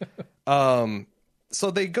not. So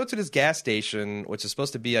they go to this gas station, which is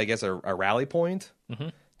supposed to be, I guess, a rally point. Mm-hmm.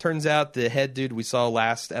 Turns out the head dude we saw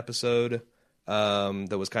last episode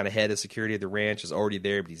that was kind of head of security of the ranch is already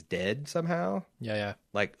there, but he's dead somehow. Yeah.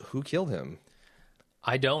 Like, who killed him?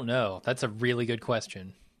 I don't know. That's a really good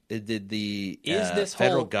question. Did the this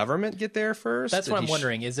federal whole- government get there first? That's Did what I'm he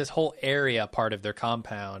wondering. Is this whole area part of their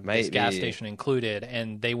compound, this gas Maybe. station included,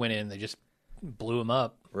 and they went in and they just blew him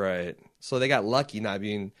up? Right. So they got lucky not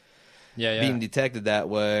being Yeah. being detected that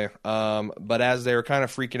way. But as they were kind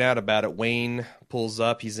of freaking out about it, Wayne pulls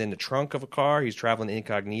up. He's in the trunk of a car. He's traveling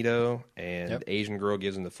incognito, and the Asian girl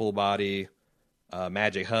gives him the full body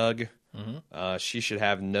magic hug. Mm-hmm. She should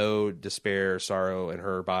have no despair or sorrow in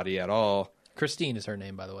her body at all. Christine is her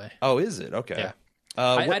name, by the way. Oh, is it? Okay. Yeah.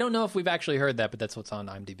 What- I don't know if we've actually heard that, but that's what's on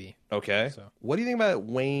IMDb. Okay. So. What do you think about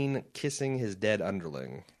Wayne kissing his dead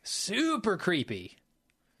underling? Super creepy.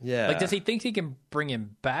 Yeah. Like, does he think he can bring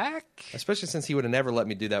him back? Especially since he would have never let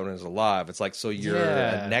me do that when I was alive. It's like, so you're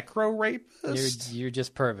Yeah. a necro rapist? You're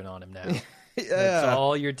just perving on him now. Yeah. That's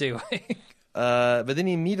all you're doing. But then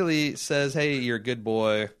he immediately says, "Hey, you're a good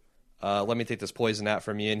boy. Let me take this poison out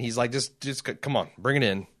from you." And he's like, "Just come on, bring it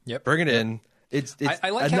in. Yep. Bring it in." It's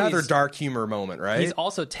I like how another he's- dark humor moment, right? He's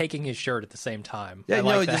also taking his shirt at the same time. Yeah, I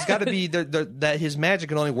like that. there's got to be that his magic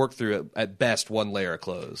can only work through at best one layer of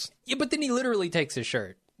clothes. Yeah, but then he literally takes his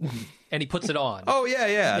shirt and he puts it on. Oh yeah.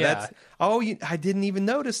 Yeah. I didn't even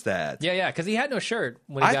notice that. Yeah, because he had no shirt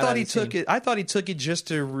when he I got thought out he of the took scene. it. I thought he took it just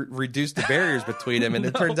to reduce the barriers between him, and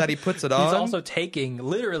it turns out he puts it on. He's also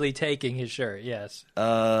literally taking his shirt. Yes.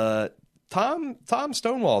 Tom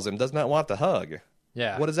stonewalls him. Does not want the hug.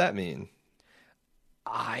 Yeah. What does that mean?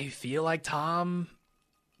 I feel like Tom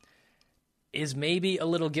is maybe a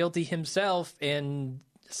little guilty himself and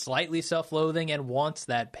slightly self-loathing and wants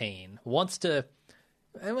that pain. Wants to,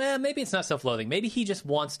 well, maybe it's not self-loathing. Maybe he just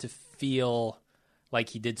wants to feel like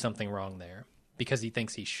he did something wrong there because he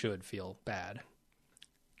thinks he should feel bad.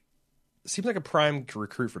 Seems like a prime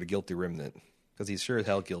recruit for the guilty remnant because he's sure as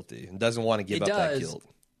hell guilty and doesn't want to give up that guilt.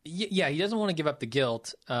 Yeah, he doesn't want to give up the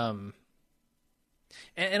guilt. And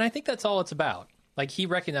I think that's all it's about. Like, he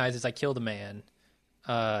recognizes I killed a man.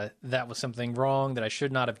 That was something wrong that I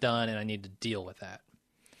should not have done, and I need to deal with that.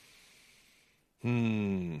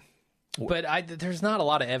 But there's not a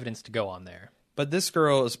lot of evidence to go on there. But this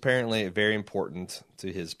girl is apparently very important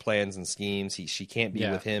to his plans and schemes. She can't be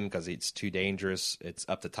with him because it's too dangerous. It's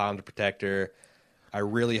up to Tom to protect her. I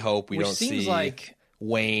really hope we Which don't seems see like-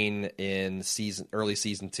 Wayne in early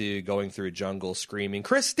season 2 going through a jungle screaming,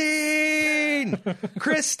 "Christine!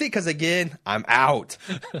 Christine!" Because again, I'm out.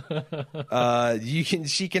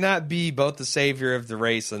 She cannot be both the savior of the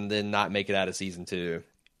race and then not make it out of season 2.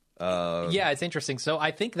 Yeah, it's interesting. So I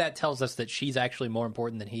think that tells us that she's actually more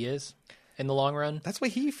important than he is in the long run. That's what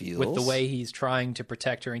he feels. With the way he's trying to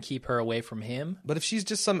protect her and keep her away from him. But if she's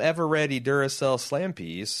just some ever-ready Duracell slam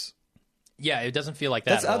piece... Yeah, it doesn't feel like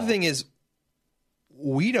that That's at the all. other thing is,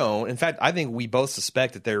 we don't... In fact, I think we both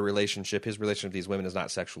suspect that his relationship with these women is not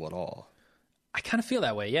sexual at all. I kind of feel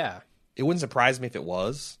that way, yeah. It wouldn't surprise me if it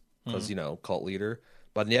was, because, cult leader.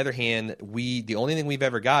 But on the other hand, the only thing we've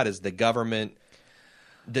ever got is the government...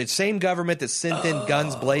 The same government that sent in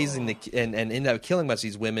guns blazing and ended up killing most of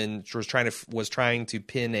these women was trying to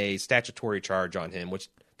pin a statutory charge on him, which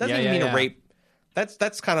doesn't even mean a rape.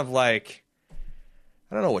 That's kind of like,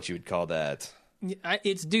 I don't know what you would call that.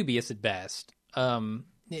 It's dubious at best. And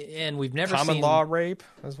we've never Common seen... law rape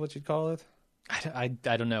is what you'd call it. I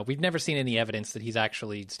don't know. We've never seen any evidence that he's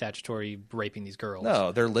actually statutory raping these girls.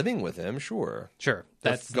 No, they're living with him, sure. Sure.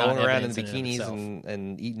 They're That's going not around in evidence and of bikinis itself.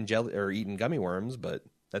 and eating jelly or eating gummy worms, but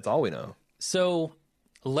that's all we know. So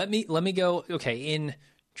let me go. Okay, in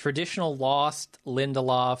traditional Lost,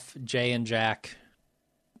 Lindelof, Jay and Jack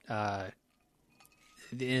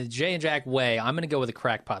the Jay and Jack way, I'm going to go with a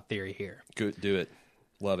crackpot theory here. Good, do it.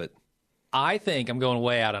 Love it. I think I'm going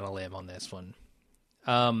way out on a limb on this one.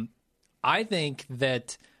 I think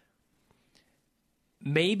that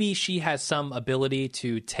maybe she has some ability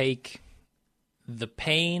to take the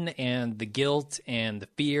pain and the guilt and the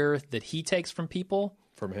fear that he takes from people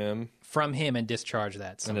From him and discharge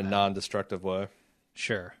that somehow. in a non-destructive way.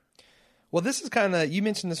 Sure. Well, this is kind of, you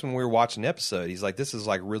mentioned this when we were watching the episode. He's like, this is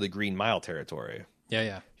like really Green Mile territory. Yeah.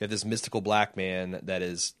 You have this mystical black man that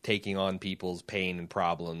is taking on people's pain and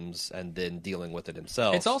problems and then dealing with it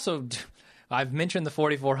himself. It's also, I've mentioned the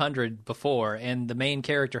 4400 before, and the main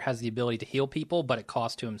character has the ability to heal people, but at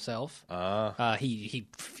cost to himself. He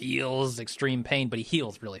feels extreme pain, but he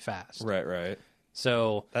heals really fast. Right.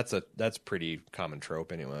 So That's pretty common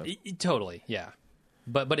trope anyway. Totally, yeah.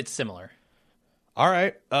 But it's similar. All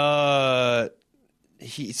right.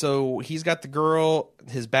 He's got the girl.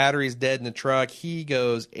 His battery's dead in the truck. He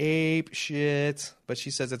goes ape shit, but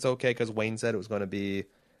she says it's okay because Wayne said it was going to be.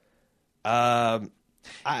 I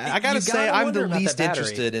gotta say, I'm the least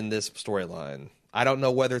interested in this storyline. I don't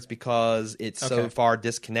know whether it's because it's so far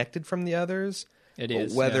disconnected from the others. It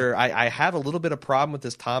is. Whether I have a little bit of problem with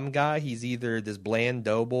this Tom guy. He's either this bland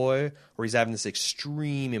doughboy or he's having this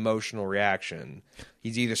extreme emotional reaction.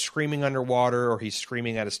 He's either screaming underwater or he's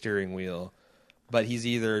screaming at a steering wheel. But he's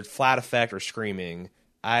either flat effect or screaming.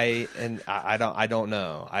 I don't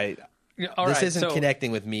know. This isn't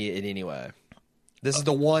connecting with me in any way. This is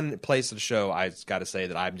the one place of the show I've got to say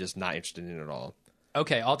that I'm just not interested in at all.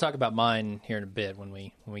 Okay, I'll talk about mine here in a bit when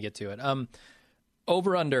we get to it.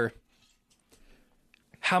 Over under.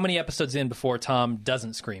 How many episodes in before Tom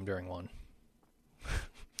doesn't scream during one?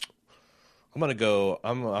 I'm gonna go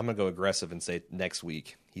aggressive and say next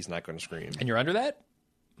week he's not going to scream. And you're under that?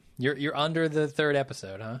 You're under the third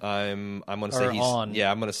episode, huh? I'm gonna say he's on.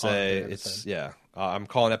 Yeah, I'm gonna say it's I'm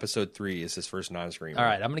calling episode 3 is his first non-scream. All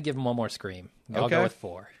right, I'm gonna give him one more scream. I'll go with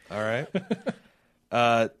 4. All right.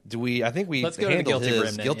 I think we Let's go to the Guilty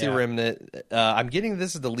Remnant. Guilty Remnant. I'm getting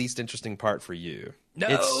this is the least interesting part for you.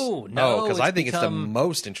 No, because I think it's the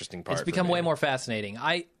most interesting part. It's become for me. way more fascinating.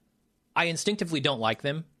 I instinctively don't like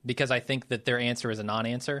them because I think that their answer is a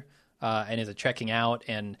non-answer and is a checking out.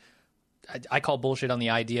 And I call bullshit on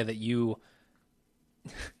the idea that you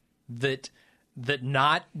that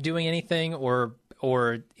not doing anything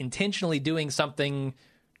or intentionally doing something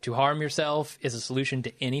to harm yourself is a solution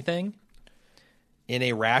to anything. In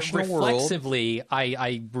a rational world, reflexively,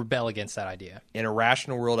 I rebel against that idea. In a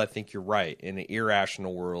rational world, I think you're right. In an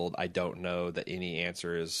irrational world, I don't know that any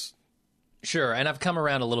answer is... Sure, and I've come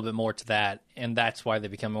around a little bit more to that, and that's why they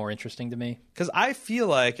become more interesting to me. Because I feel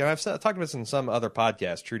like, and I've talked about this in some other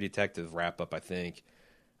podcasts, True Detective wrap-up, I think,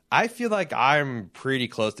 I feel like I'm pretty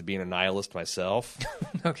close to being a nihilist myself.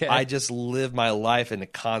 Okay. I just live my life in a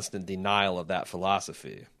constant denial of that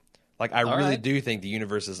philosophy. Like, I really do think the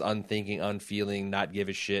universe is unthinking, unfeeling, not give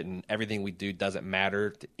a shit, and everything we do doesn't matter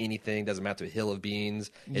to anything, doesn't matter to a hill of beans.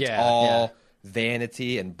 It's all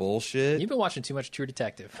vanity and bullshit. You've been watching too much True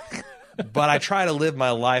Detective. But I try to live my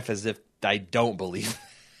life as if I don't believe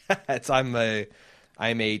that. I'm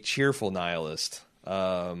a cheerful nihilist.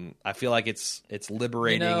 I feel like it's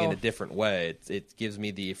liberating in a different way. It gives me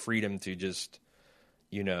the freedom to just,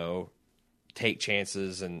 take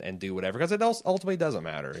chances and do whatever, because it ultimately doesn't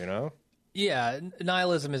matter, Yeah,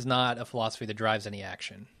 nihilism is not a philosophy that drives any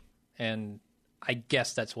action, and I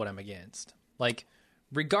guess that's what I'm against. Like,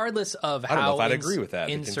 regardless of how I'd agree with that,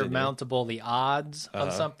 insurmountable the odds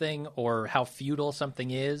of something or how futile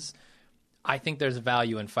something is, I think there's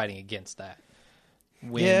value in fighting against that.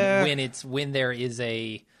 When there is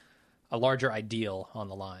a larger ideal on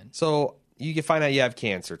the line. So you can find out you have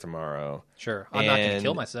cancer tomorrow. Sure. I'm not going to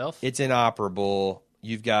kill myself. It's inoperable.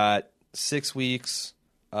 You've got 6 weeks,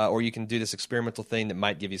 or you can do this experimental thing that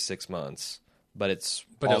might give you 6 months. But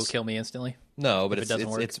it'll kill me instantly? No, but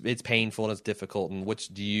it's painful and it's difficult. And which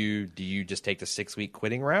do you just take the 6-week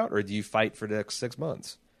quitting route, or do you fight for the next 6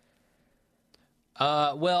 months?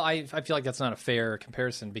 Well, I feel like that's not a fair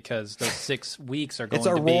comparison because those 6 weeks are going to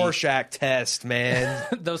be... It's a Rorschach test, man.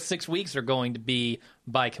 Those 6 weeks are going to be,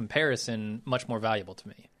 by comparison, much more valuable to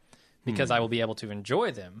me because I will be able to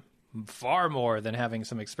enjoy them far more than having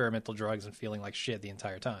some experimental drugs and feeling like shit the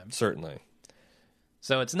entire time. Certainly.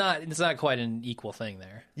 So it's not quite an equal thing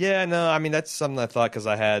there. Yeah, no, I mean, that's something I thought because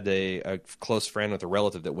I had a close friend with a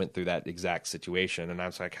relative that went through that exact situation, and I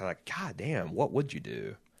was kind of like, God damn, what would you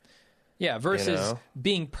do? Yeah, versus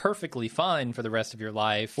being perfectly fine for the rest of your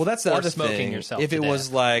life. Well, that's the other smoking thing. Yourself if to it death.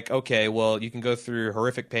 was like, okay, well, you can go through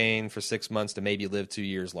horrific pain for 6 months to maybe live 2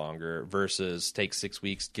 years longer versus take 6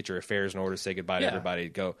 weeks, get your affairs in order, say goodbye to everybody,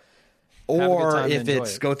 go. Or time and if enjoy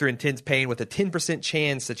it's it. go through intense pain with a 10%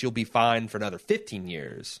 chance that you'll be fine for another 15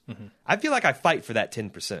 years. I feel like I fight for that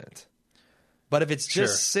 10%. But if it's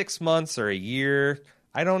just Sure. 6 months or a year,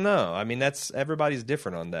 I don't know. I mean, that's everybody's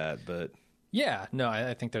different on that, but Yeah, no,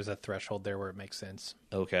 I think there's a threshold there where it makes sense.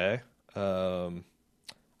 okay.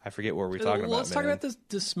 I forget what we're talking about. Let's talk about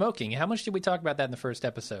the smoking. How much did we talk about that in the first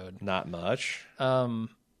episode? Not much. Um,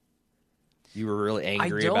 You were really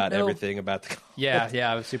angry don't about know. everything about the cult.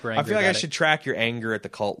 yeah, I was super angry. I feel like I about should track your anger at the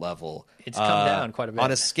cult level. It's come down quite a bit.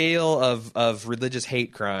 On a scale of religious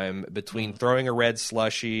hate crime between throwing a red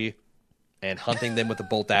slushie and hunting them with a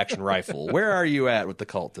bolt action rifle. Where are you at with the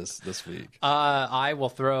cult this week? I will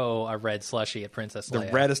throw a red slushie at Princess The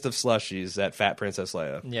Leia. reddest of slushies at Fat Princess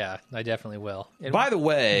Leia. Yeah, I definitely will. By the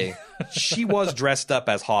way, she was dressed up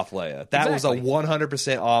as Hoth Leia. That Exactly. was a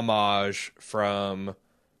 100% homage from...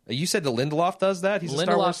 You said the Lindelof does that? He's a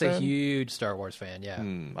Star Wars Lindelof's a fan? huge Star Wars fan. Yeah,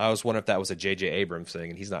 I was wondering if that was a J.J. Abrams thing,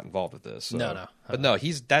 and he's not involved with this. So. No. But no,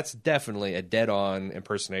 that's definitely a dead-on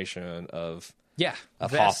impersonation of yeah.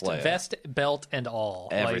 Hoth Leia. Vest, belt, and all.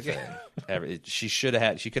 everything. She could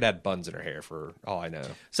have had buns in her hair for all I know.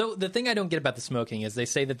 So the thing I don't get about the smoking is they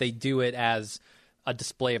say that they do it as a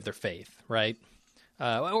display of their faith, right?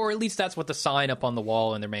 Or at least that's what the sign up on the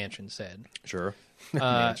wall in their mansion said. Sure.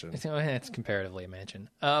 Mansion. It's comparatively a mansion.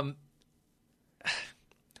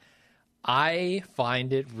 I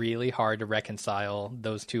find it really hard to reconcile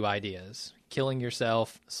those two ideas: killing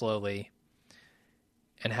yourself slowly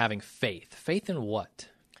and having faith. Faith in what?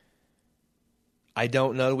 I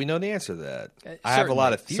don't know. We know the answer to that. I have a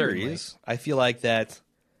lot of certainly. theories. I feel like that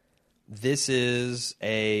this is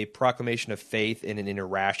a proclamation of faith in an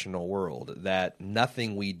irrational world, that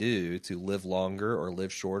nothing we do to live longer or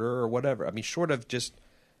live shorter or whatever, I mean, short of just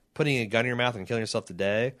putting a gun in your mouth and killing yourself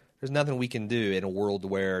today, there's nothing we can do in a world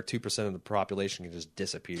where 2% of the population can just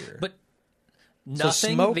disappear. But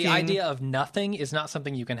nothing, smoking- the idea of nothing is not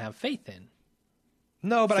something you can have faith in.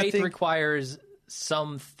 no, but Faith I think requires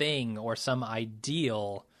something or some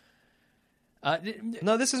ideal.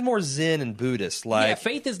 no, this is more Zen and Buddhist. Like, Yeah,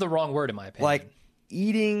 faith is the wrong word in my opinion. like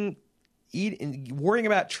eating, worrying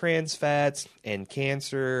about trans fats and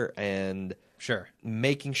cancer and Sure.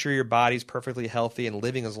 making sure your body's perfectly healthy and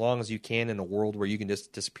living as long as you can in a world where you can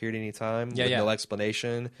just disappear at any time with yeah. no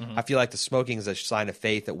explanation. I feel like the smoking is a sign of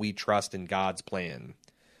faith that we trust in God's plan.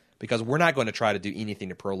 Because we're not going to try to do anything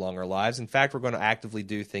to prolong our lives. In fact, we're going to actively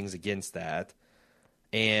do things against that.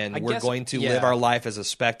 And we're going to live our life as a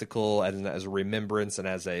spectacle, as a remembrance, and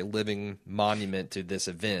as a living monument to this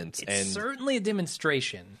event. It's And certainly a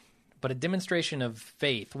demonstration, but a demonstration of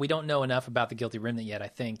faith. We don't know enough about the Guilty Remnant yet, I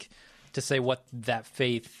think, to say what that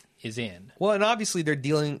faith is in. well, and obviously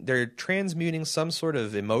they're transmuting some sort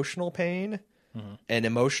of emotional pain and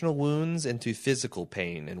emotional wounds into physical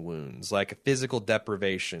pain and wounds, like a physical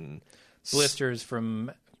deprivation, Blisters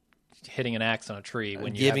from hitting an axe on a tree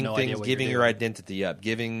when you giving have no idea things, what giving you're your doing. identity up,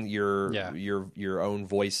 giving your own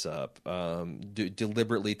voice up,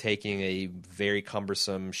 deliberately taking a very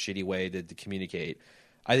cumbersome, shitty way to communicate.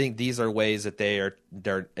 I think these are ways that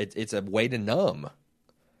it's a way to numb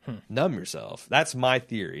yourself. That's my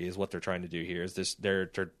theory. Is what they're trying to do here. Is this they're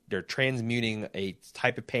transmuting a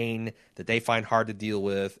type of pain that they find hard to deal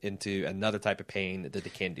with into another type of pain that they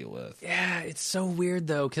can deal with. Yeah, it's so weird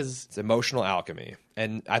though, because It's emotional alchemy.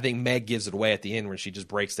 And I think Meg gives it away at the end when she just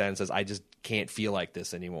breaks down and says, I just can't feel like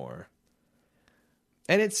this anymore.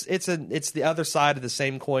 And it's the other side of the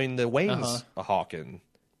same coin that Wayne's hawking.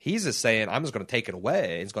 He's just saying, I'm just going to take it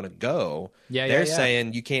away. It's going to go. They're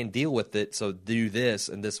saying you can't deal with it, so do this,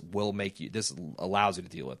 and this allows you to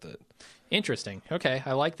deal with it. Interesting. Okay,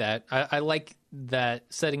 I like that. I like that,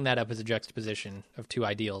 setting that up as a juxtaposition of two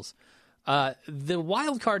ideals. The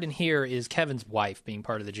wild card in here is Kevin's wife being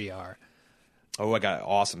part of the GR. Oh, I got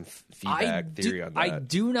awesome theory on that. I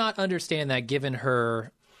do not understand that given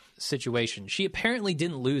her situation. She apparently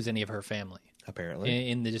didn't lose any of her family. Apparently.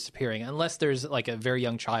 In the disappearing, unless there's like a very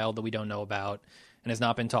young child that we don't know about and has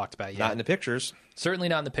not been talked about yet. Not in the pictures. Certainly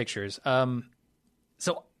not in the pictures.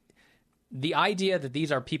 So the idea that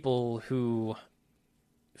these are people who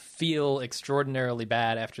feel extraordinarily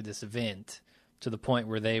bad after this event to the point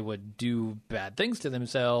where they would do bad things to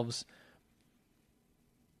themselves,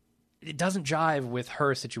 it doesn't jive with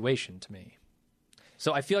her situation to me.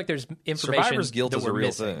 So I feel like there's information. Survivor's guilt that is a we're real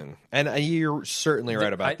missing. thing. And you're certainly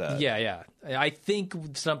right about that. Yeah. I think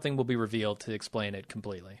something will be revealed to explain it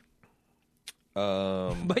completely.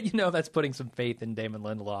 But that's putting some faith in Damon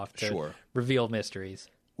Lindelof to reveal mysteries.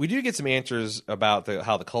 We do get some answers about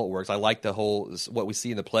how the cult works. I like what we see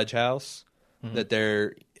in the Pledge House, that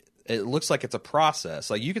it looks like it's a process.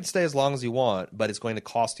 Like you can stay as long as you want, but it's going to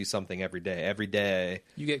cost you something every day. Every day,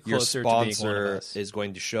 You get your closer to being one of sponsor us. is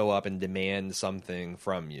going to show up and demand something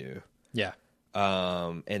from you. Yeah.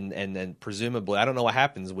 And then presumably, I don't know what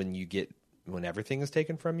happens when everything is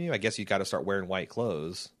taken from you. I guess you got to start wearing white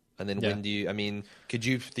clothes. And then when do you? I mean, could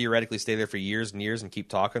you theoretically stay there for years and years and keep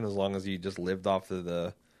talking as long as you just lived off of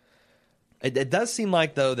the? It does seem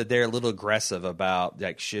like, though, that they're a little aggressive about,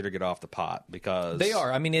 like, shit or get off the pot, because... They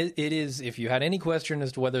are. I mean, it is, if you had any question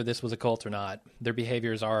as to whether this was a cult or not, their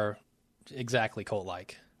behaviors are exactly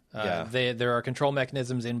cult-like. There are control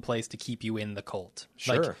mechanisms in place to keep you in the cult.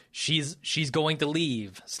 Sure. Like, she's going to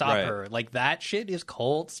leave. Stop her. Like, that shit is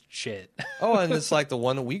cult shit. Oh, and it's like the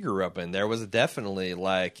one that we grew up in. There was definitely,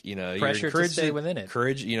 like, you know... Pressure to stay within it.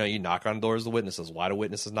 Courage, you know, you knock on doors of witnesses. Why do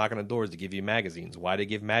witnesses knock on doors? To give you magazines. Why do they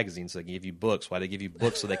give magazines? So they give you books. Why do they give you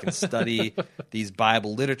books? So they can study these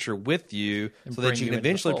Bible literature with you, And so that bring you you can into the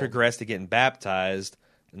eventually fold. progress to getting baptized,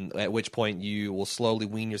 at which point you will slowly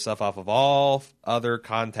wean yourself off of all other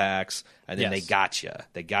contacts, and then Yes. they got you.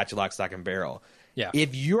 They got you lock, stock, and barrel. Yeah.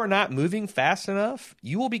 If you are not moving fast enough,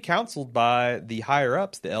 you will be counseled by the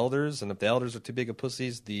higher-ups, the elders, and if the elders are too big of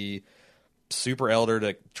pussies, the super elder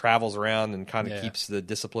that travels around and kind of keeps the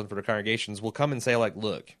discipline for the congregations will come and say, like,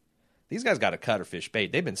 look, these guys got to cut or fish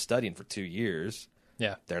bait. They've been studying for 2 years.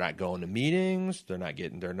 Yeah. They're not going to meetings. They're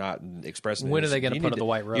not expressing. When are they going to put the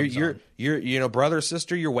white robes on? You're, you know, brother or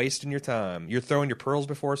sister, you're wasting your time. You're throwing your pearls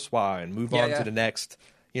before swine. Move on to the next.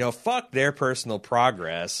 You know, fuck their personal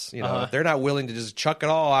progress. You know, if they're not willing to just chuck it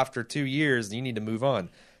all after 2 years, you need to move on.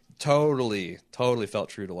 Totally felt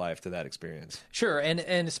true to life to that experience. Sure, and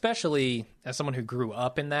especially as someone who grew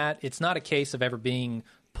up in that, it's not a case of ever being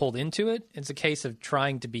pulled into it. It's a case of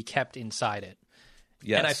trying to be kept inside it.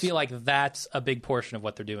 Yes. And I feel like that's a big portion of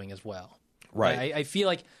what they're doing as well. Right. I feel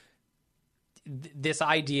like this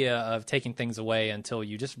idea of taking things away until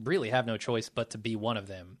you just really have no choice but to be one of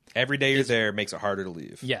them. Every day you're there makes it harder to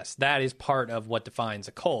leave. Yes, that is part of what defines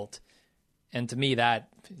a cult. And to me, that,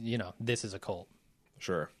 you know, this is a cult,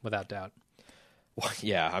 Sure. without doubt. Well,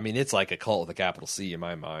 yeah, I mean, it's like a cult with a capital C in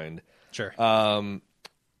my mind. Sure.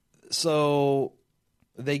 So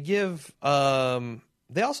they give...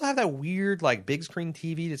 they also have that weird, like, big screen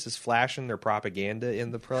TV that's just flashing their propaganda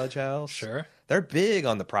in the Pledge House. Sure. They're big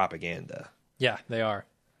on the propaganda. Yeah, they are.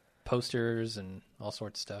 Posters and all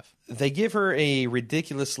sorts of stuff. They give her a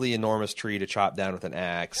ridiculously enormous tree to chop down with an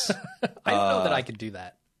axe. I don't know that I could do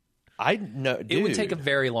that. I know, dude. It would take a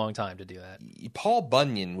very long time to do that. Paul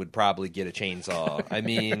Bunyan would probably get a chainsaw. I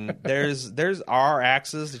mean, there's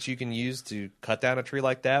axes that you can use to cut down a tree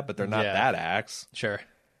like that, but they're not that axe. Sure.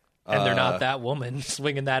 And they're not that woman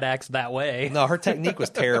swinging that axe that way. No, her technique was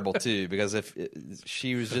terrible too, because if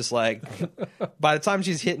she was just like, by the time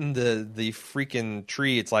she's hitting the freaking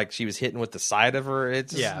tree, it's like she was hitting with the side of her.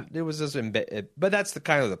 It was just, but that's the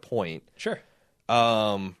kind of the point. Sure.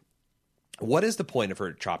 What is the point of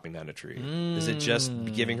her chopping down a tree? Is it just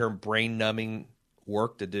giving her brain numbing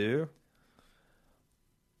work to do?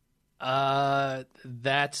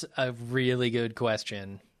 That's a really good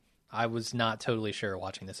question. I was not totally sure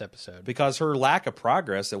watching this episode. Because her lack of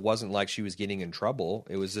progress, it wasn't like she was getting in trouble.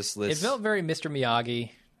 It was just this... It felt very Mr.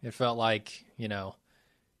 Miyagi. It felt like, you know,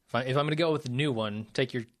 if I'm going to go with the new one,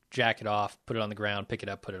 take your jacket off, put it on the ground, pick it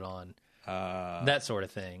up, put it on. That sort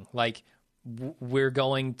of thing. Like, we're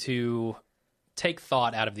going to take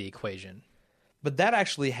thought out of the equation. But that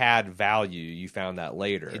actually had value. You found that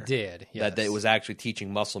later. It did, yes. That it was actually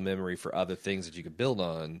teaching muscle memory for other things that you could build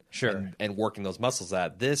on. Sure. And working those muscles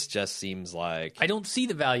out. This just seems like... I don't see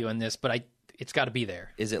the value in this, but it's got to be there.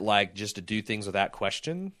 Is it like just to do things without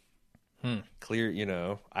question? Clear, you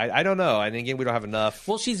know. I don't know. I think, again, we don't have enough...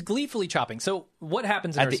 Well, she's gleefully chopping. So what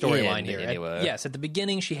happens in At her the storyline end, here? anyway. Yes, at the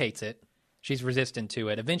beginning, she hates it. She's resistant to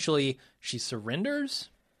it. Eventually, she surrenders.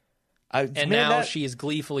 And now she is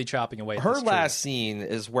gleefully chopping away at her this tree. last scene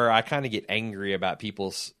is where I kind of get angry about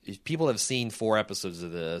people have seen 4 episodes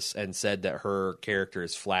of this and said that her character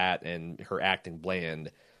is flat and her acting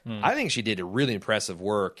bland. I think she did a really impressive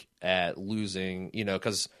work at losing, you know,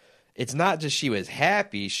 because it's not just she was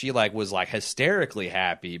happy, she was hysterically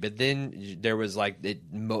happy, but then there was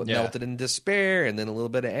melted in despair and then a little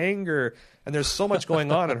bit of anger, and there's so much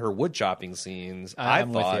going on in her wood chopping scenes. I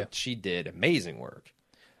thought she did amazing work.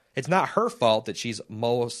 It's not her fault that she's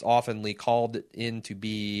most oftenly called in to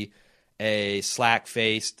be a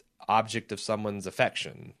slack-faced object of someone's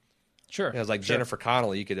affection. Sure. It was like Jennifer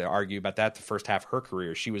Connelly. You could argue about that the first half of her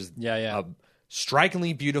career. She was a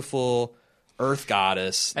strikingly beautiful, Earth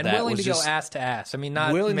goddess and that willing was to just go ass to ass. I mean,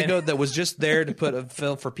 not willing to go, that was just there to put a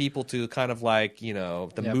film for people to kind of like, to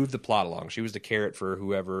Yep. move the plot along. She was the carrot for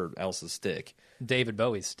whoever else's stick. David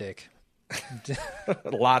Bowie's stick.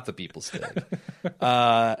 Lots of people's stick.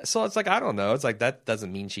 So it's like, I don't know. It's like, that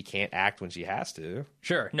doesn't mean she can't act when she has to.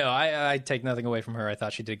 Sure. No, I take nothing away from her. I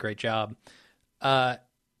thought she did a great job.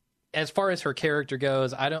 As far as her character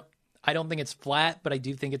goes, I don't think it's flat, but I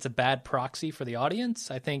do think it's a bad proxy for the audience.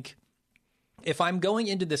 I think if I'm going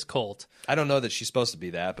into this cult, I don't know that she's supposed to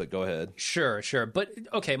be that, but go ahead. Sure. But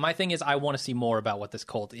okay, my thing is I want to see more about what this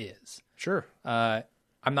cult is. Sure.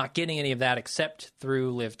 I'm not getting any of that except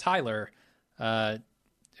through Liv Tyler.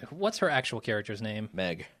 What's her actual character's name?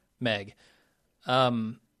 Meg.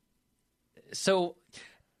 So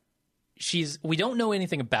we don't know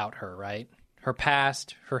anything about her, right? Her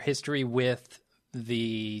past, her history with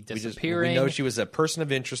the disappearing. We know she was a person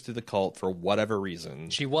of interest to the cult for whatever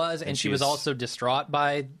reason. She was, and she was also distraught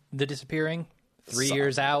by the disappearing. 3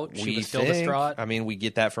 years out, she was still distraught. I mean, we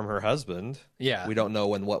get that from her husband. Yeah. We don't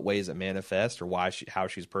know in what ways it manifests or how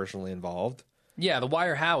she's personally involved. Yeah, the why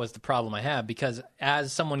or how is the problem I have, because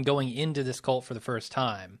as someone going into this cult for the first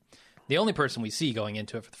time, the only person we see going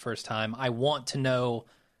into it for the first time, I want to know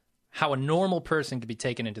how a normal person could be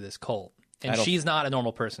taken into this cult. And she's not a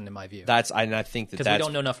normal person in my view. I think because we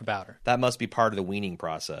don't know enough about her. That must be part of the weaning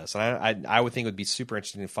process. And I would think it would be super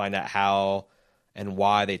interesting to find out how and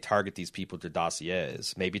why they target these people to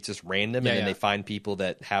dossiers. Maybe it's just random, and then they find people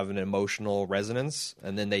that have an emotional resonance,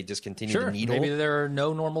 and then they just continue to needle. Maybe there are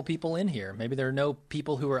no normal people in here. Maybe there are no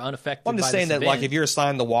people who are unaffected. I'm just by saying this that, event. like, if you're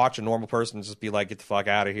assigned to watch a normal person, just be like, get the fuck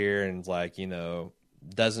out of here, and like,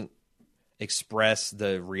 doesn't express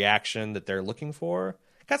the reaction that they're looking for.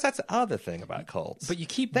 Because that's the other thing about cults. But you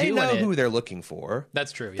keep they doing know it. who they're looking for.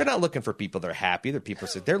 That's true. They're not looking for people that are happy.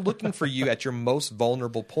 They're looking for you at your most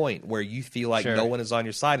vulnerable point where you feel like no one is on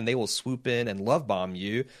your side, and they will swoop in and love bomb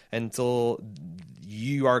you until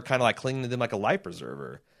you are kind of like clinging to them like a life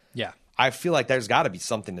preserver. Yeah. I feel like there's got to be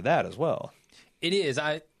something to that as well. It is.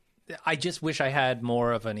 I just wish I had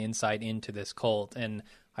more of an insight into this cult, and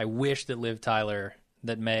I wish that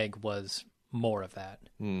that Meg was more of that.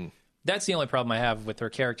 That's the only problem I have with her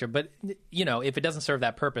character. But, if it doesn't serve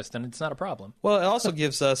that purpose, then it's not a problem. Well, it also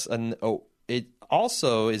gives us it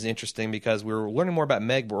also is interesting because we're learning more about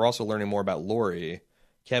Meg, but we're also learning more about Lori,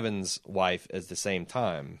 Kevin's wife, at the same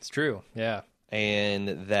time. It's true. Yeah.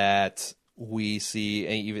 And that we see,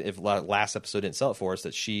 and even if last episode didn't sell it for us,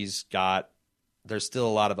 that there's still a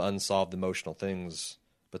lot of unsolved emotional things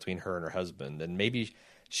between her and her husband. And maybe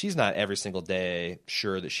she's not every single day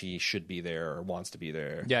sure that she should be there or wants to be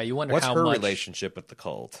there. Yeah, you wonder what's how her much relationship with the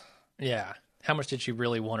cult. Yeah, how much did she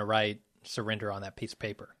really want to write surrender on that piece of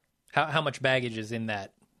paper? How much baggage is in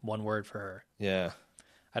that one word for her? Yeah,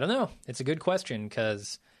 I don't know. It's a good question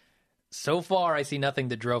because so far I see nothing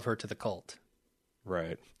that drove her to the cult.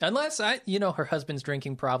 Right. Unless her husband's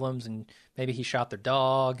drinking problems and maybe he shot their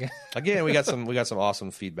dog. Again, we got some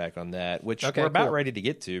awesome feedback on that, which we're about ready to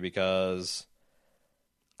get to because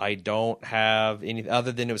I don't have any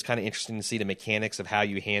other than it was kind of interesting to see the mechanics of how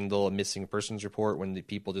you handle a missing persons report when the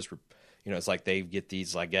people just, it's like they get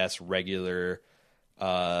these, I guess, regular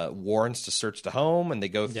warrants to search the home, and they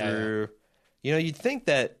go through. Yeah. You'd think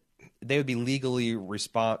that they would be legally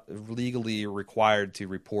required to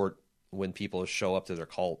report when people show up to their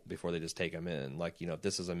cult before they just take them in. Like, if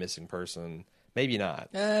this is a missing person, maybe not.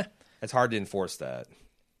 It's hard to enforce that.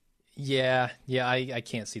 Yeah, I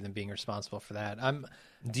can't see them being responsible for that.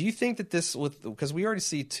 Do you think that because we already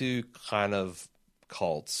see two kind of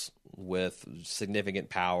cults with significant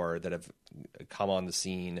power that have come on the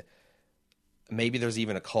scene. Maybe there's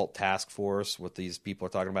even a cult task force, what these people are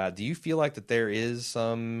talking about. Do you feel like that there is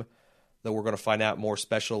some that we're going to find out more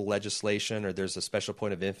special legislation, or there's a special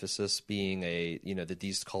point of emphasis being that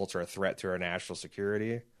these cults are a threat to our national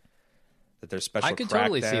security? That there's special I could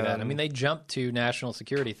totally see that. I mean, they jumped to national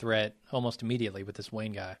security threat almost immediately with this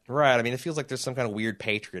Wayne guy. Right. I mean, it feels like there's some kind of weird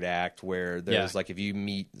Patriot Act where there's like if you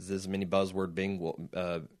meet this many buzzword bingo.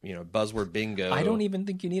 I don't even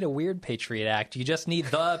think you need a weird Patriot Act. You just need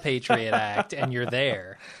the Patriot Act, and you're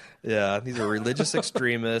there. Yeah, these are religious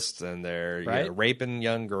extremists, and they're raping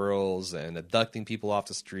young girls and abducting people off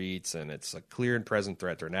the streets, and it's a clear and present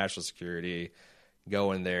threat to our national security.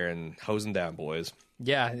 Go in there and hose them down, boys.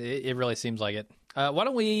 Yeah, it really seems like it. Why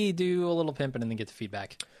don't we do a little pimping and then get the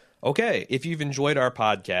feedback? Okay, if you've enjoyed our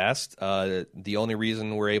podcast, the only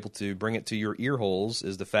reason we're able to bring it to your ear holes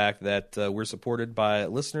is the fact that we're supported by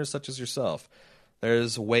listeners such as yourself.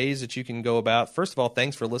 There's ways that you can go about. First of all,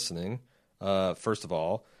 thanks for listening.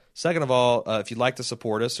 Second of all, if you'd like to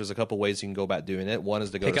support us, there's a couple ways you can go about doing it. One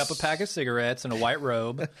is to pick up a pack of cigarettes and a white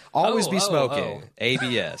robe. Always be smoking.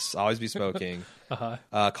 ABS. Always be smoking.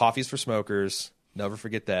 Coffee's for smokers. Never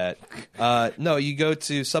forget that. No, you go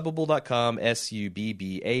to subbable.com,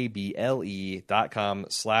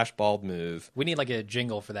 subbable.com/baldmove. We need like a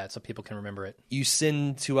jingle for that so people can remember it. You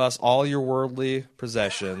send to us all your worldly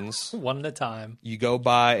possessions. One at a time. You go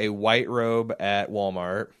buy a white robe at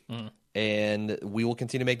Walmart, and we will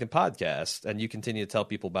continue making podcasts, and you continue to tell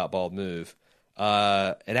people about Bald Move.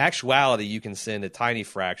 In actuality, you can send a tiny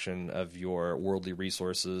fraction of your worldly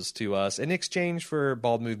resources to us in exchange for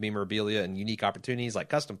Bald Move memorabilia and unique opportunities like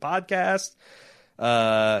custom podcasts.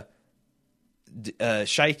 Shiki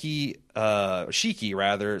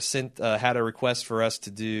had a request for us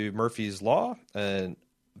to do Murphy's Law, a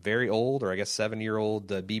very old, or I guess 7-year-old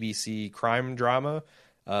BBC crime drama.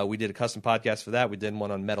 We did a custom podcast for that. We did one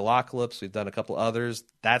on Metalocalypse. We've done a couple others.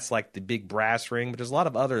 That's like the big brass ring, but there's a lot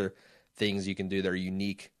of other things you can do that are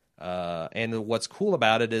unique. And what's cool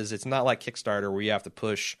about it is it's not like Kickstarter where you have to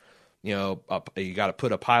push, you got to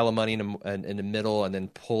put a pile of money in the middle and then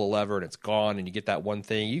pull a lever and it's gone and you get that one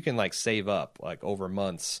thing. You can like save up like over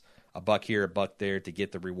months, $1 here, $1 there to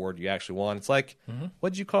get the reward you actually want. It's like,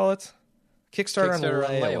 what'd you call it? Kickstarter on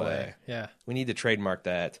layaway. Yeah. We need to trademark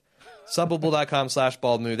that.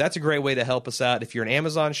 Subbable.com/baldmove. That's a great way to help us out. If you're an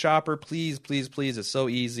Amazon shopper, please, please, please. It's so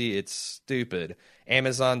easy. It's stupid.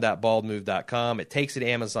 Amazon.baldmove.com. It takes you to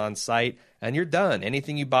Amazon's site, and you're done.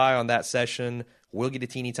 Anything you buy on that session will get a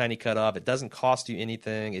teeny tiny cut off. It doesn't cost you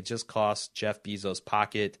anything. It just costs Jeff Bezos'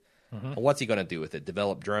 pocket. What's he going to do with it?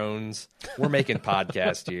 Develop drones? We're making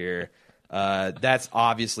podcast here. That's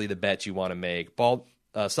obviously the bet you want to make.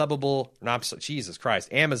 Jesus Christ.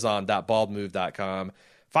 Amazon.baldmove.com.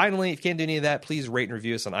 Finally, if you can't do any of that, please rate and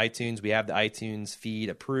review us on iTunes. We have the iTunes feed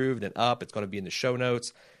approved and up. It's going to be in the show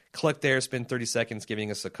notes. Click there, spend 30 seconds giving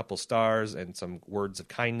us a couple stars and some words of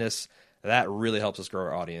kindness. That really helps us grow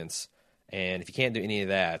our audience. And if you can't do any of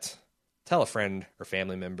that, tell a friend or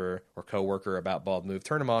family member or coworker about Bald Move.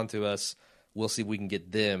 Turn them on to us. We'll see if we can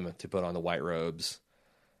get them to put on the white robes.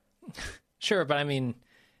 Sure, but I mean,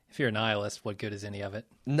 if you're a nihilist, what good is any of it?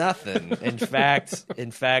 Nothing. In fact,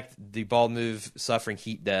 the Bald Move suffering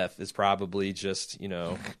heat death is probably just,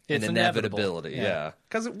 an inevitability. Yeah.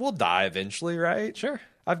 Because we'll die eventually, right? Sure.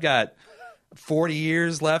 I've got 40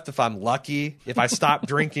 years left if I'm lucky. If I stop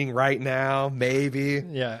drinking right now, maybe.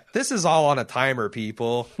 Yeah. This is all on a timer,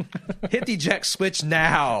 people. Hit the eject switch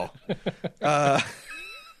now. Oh,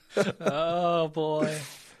 boy.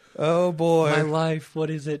 Oh, boy. My life.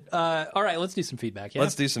 What is it? All right, let's do some feedback. Yeah?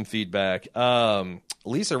 Let's do some feedback.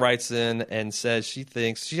 Lisa writes in and says she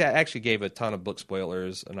thinks she actually gave a ton of book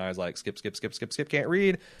spoilers, and I was like, skip, can't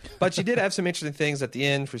read. But she did have some interesting things at the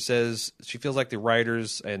end. She says she feels like the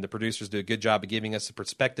writers and the producers do a good job of giving us a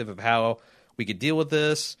perspective of how we could deal with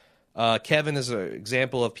this. Kevin is an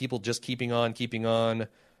example of people just keeping on.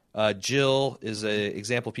 Jill is an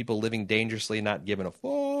example of people living dangerously, not giving a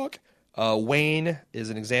fuck. Wayne is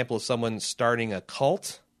an example of someone starting a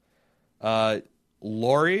cult.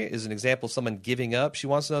 Lori is an example of someone giving up. She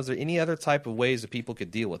wants to know, is there any other type of ways that people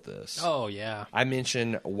could deal with this? Oh, yeah. I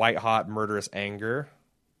mentioned white-hot murderous anger.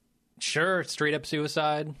 Sure, straight-up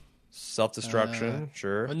suicide. Self-destruction,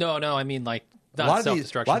 sure. No, I mean, like, not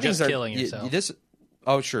self-destruction, just killing yourself.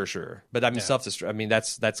 Sure. But I mean, self-destruction, I mean,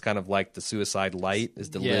 that's kind of like the suicide light, is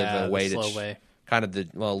to live in a way that's kind of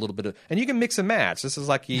a little bit of, and you can mix and match. This is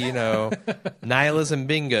like, nihilism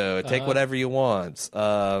bingo. Take whatever you want.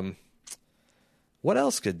 What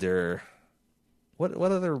else could there? What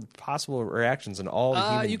other possible reactions in all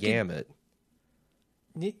the human gamut?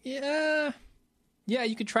 Yeah,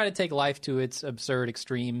 you could try to take life to its absurd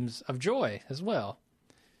extremes of joy as well.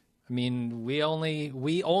 I mean, we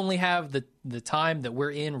only have the time that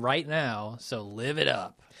we're in right now, so live it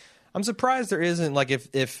up. I'm surprised there isn't, like,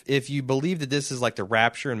 if you believe that this is like the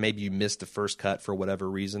rapture and maybe you missed the first cut for whatever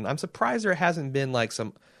reason, I'm surprised there hasn't been like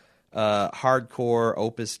some hardcore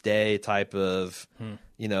Opus Dei type of,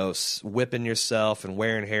 whipping yourself and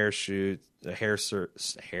wearing hair shirts.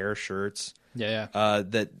 Yeah.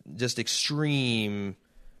 That just extreme,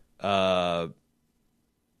 like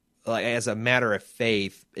as a matter of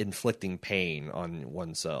faith, inflicting pain on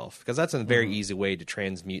oneself, because that's a very easy way to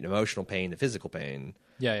transmute emotional pain to physical pain.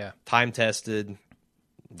 Yeah. Time tested.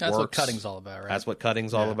 That's what cutting's all about, right? That's what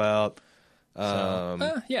cutting's all about.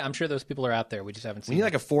 I'm sure those people are out there. We just haven't seen. We need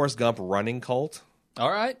like a Forrest Gump running cult.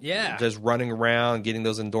 All right, yeah. Just running around, getting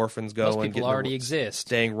those endorphins going. Most people already exist.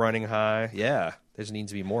 Staying running high. Yeah, there just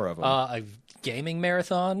needs to be more of them. A gaming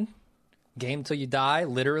marathon. Game till you die,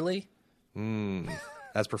 literally.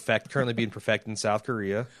 as currently being perfected in South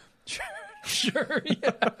Korea. Sure,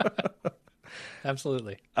 yeah.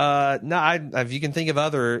 Absolutely. If you can think of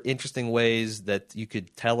other interesting ways that you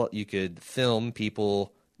could film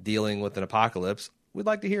people dealing with an apocalypse, we'd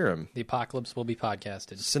like to hear them. The apocalypse will be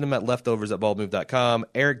podcasted. Send them at leftovers@baldmove.com.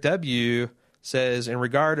 Eric W. says, in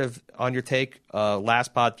regard on your take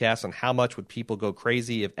last podcast on how much would people go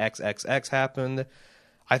crazy if XXX happened,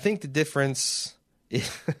 I think the difference is,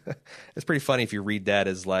 it's pretty funny if you read that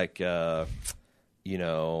as like, what's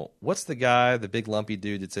the guy, the big lumpy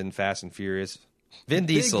dude that's in Fast and Furious? Vin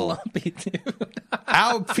Diesel. Big lumpy dude.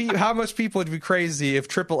 How much people would be crazy if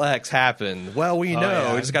Triple X happened? Well, we know.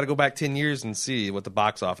 Yeah. We just got to go back 10 years and see what the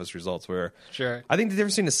box office results were. Sure. I think the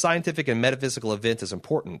difference between a scientific and metaphysical event is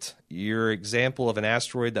important. Your example of an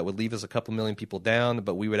asteroid that would leave us a couple million people down,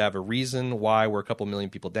 but we would have a reason why we're a couple million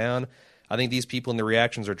people down. I think these people and their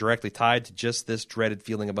reactions are directly tied to just this dreaded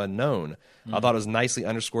feeling of unknown. I thought it was nicely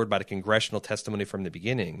underscored by the congressional testimony from the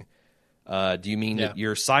beginning. Do you mean that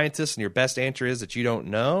you're a scientist and your best answer is that you don't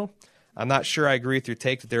know? I'm not sure I agree with your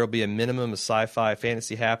take that there will be a minimum of sci-fi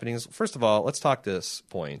fantasy happenings. First of all, let's talk this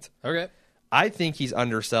point. Okay. I think he's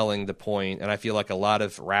underselling the point, and I feel like a lot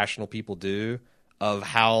of rational people do, of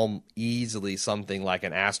how easily something like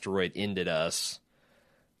an asteroid ended us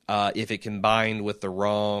if it combined with the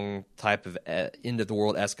wrong type of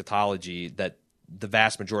end-of-the-world eschatology, that the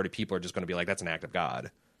vast majority of people are just going to be like, that's an act of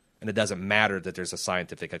God. And it doesn't matter that there's a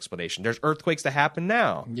scientific explanation. There's earthquakes that happen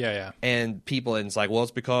now. Yeah. And it's like, well,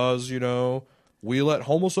 it's because, we let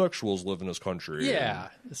homosexuals live in this country. Yeah.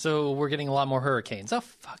 So we're getting a lot more hurricanes. Oh,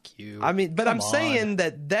 fuck you. I mean, but I'm saying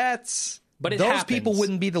But those happens. people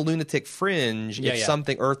wouldn't be the lunatic fringe if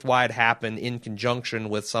something earthwide happened in conjunction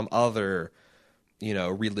with some other,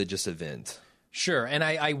 religious event. Sure. And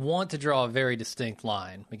I want to draw a very distinct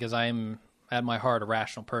line because I am, at my heart, a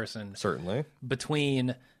rational person. Certainly.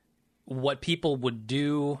 Between what people would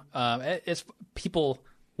do, what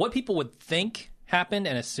people would think happened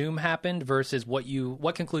and assume happened versus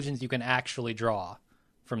what conclusions you can actually draw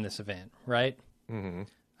from this event, right?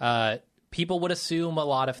 Mm-hmm. People would assume a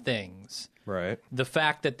lot of things. Right. The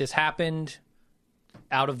fact that this happened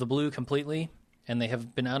out of the blue completely, and they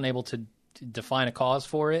have been unable to define a cause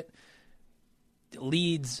for it,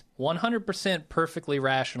 leads 100% perfectly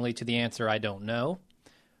rationally to the answer, I don't know.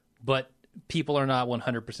 But people are not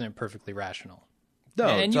 100% perfectly rational. No,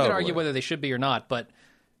 and you totally. can argue whether they should be or not, but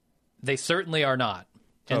they certainly are not.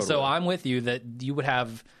 And so I'm with you that you would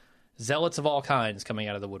have zealots of all kinds coming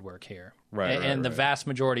out of the woodwork here. Right. And the vast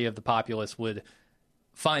majority of the populace would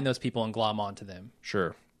find those people and glom onto them.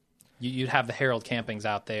 Sure. You'd have the Herald Campings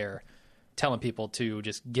out there telling people to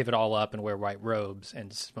just give it all up and wear white robes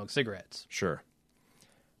and smoke cigarettes. Sure.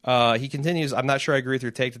 He continues, I'm not sure I agree with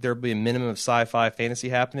your take that there will be a minimum of sci-fi fantasy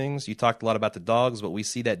happenings. You talked a lot about the dogs, but we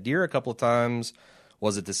see that deer a couple of times.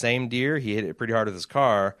 Was it the same deer? He hit it pretty hard with his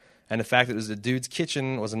car. And the fact that it was the dude's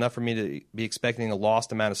kitchen was enough for me to be expecting a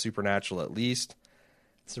lost amount of supernatural at least.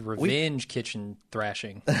 It's a revenge kitchen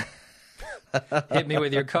thrashing. Hit me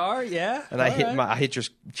with your car, yeah? And I hit your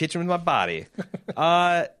kitchen with my body.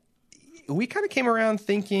 We kind of came around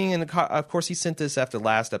thinking, and of course he sent this after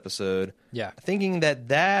last episode, thinking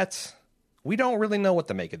that we don't really know what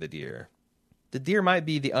to make of the deer. The deer might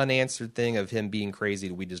be the unanswered thing of him being crazy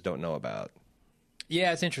that we just don't know about.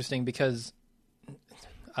 Yeah, it's interesting because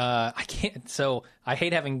I can't. So I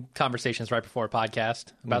hate having conversations right before a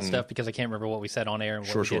podcast about stuff because I can't remember what we said on air and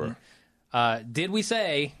what we didn't. Did we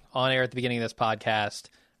say on air at the beginning of this podcast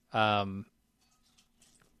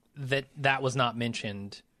that was not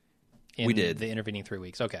mentioned in the intervening 3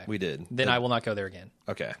 weeks? Okay. We did. Then I will not go there again.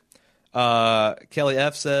 Okay. Kelly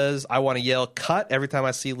F. says, I want to yell cut every time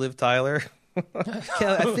I see Liv Tyler. Kelly,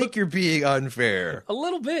 I think you're being unfair. A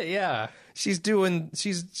little bit, yeah.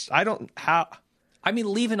 I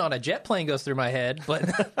mean, leaving on a jet plane goes through my head,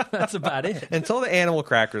 but that's about it. Until the animal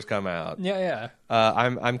crackers come out. Yeah.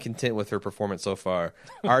 I'm content with her performance so far.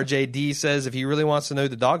 RJD says if he really wants to know who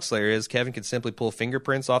the dog slayer is, Kevin could simply pull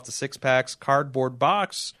fingerprints off the six-pack's cardboard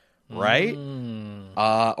box, right?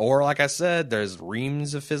 Or like I said, there's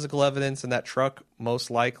reams of physical evidence in that truck,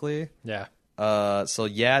 most likely. Yeah. So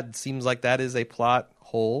yeah, it seems like that is a plot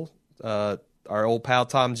hole. Our old pal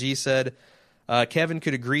Tom G said Kevin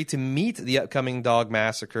could agree to meet the upcoming dog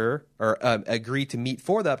massacre, or agree to meet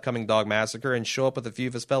for the upcoming dog massacre and show up with a few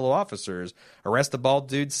of his fellow officers, arrest the bald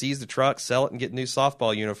dude, seize the truck, sell it, and get new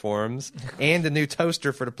softball uniforms and a new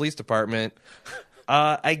toaster for the police department.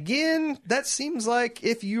 Again, that seems like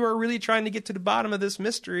if you are really trying to get to the bottom of this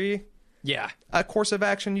mystery, a course of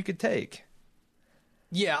action you could take.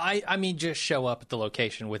 Yeah, I mean, just show up at the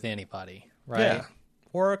location with anybody, right? Yeah.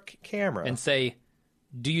 Or a camera. And say,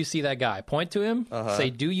 do you see that guy? Point to him. Say,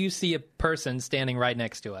 do you see a person standing right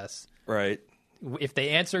next to us? Right. If they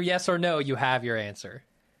answer yes or no, you have your answer.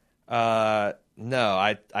 No,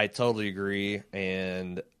 I totally agree.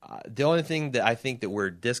 And the only thing that I think that we're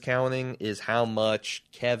discounting is how much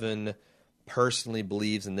Kevin personally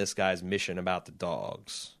believes in this guy's mission about the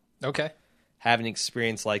dogs. Okay. Having an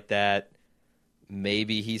experience like that,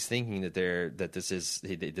 maybe he's thinking that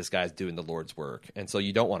this guy's doing the Lord's work, and so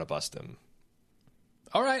you don't want to bust him.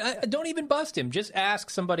 All right, don't even bust him. Just ask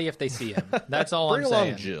somebody if they see him. That's all I'm saying. Bring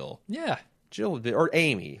along Jill. Yeah. Jill would be, or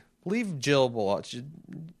Amy. Leave Jill.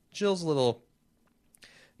 Jill's a little,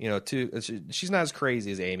 she's not as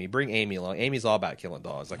crazy as Amy. Bring Amy along. Amy's all about killing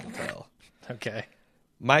dogs, I can tell. Okay.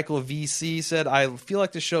 Michael VC said, I feel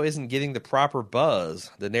like the show isn't getting the proper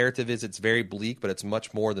buzz. The narrative is it's very bleak, but it's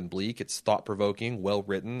much more than bleak. It's thought-provoking,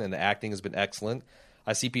 well-written, and the acting has been excellent.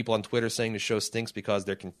 I see people on Twitter saying the show stinks because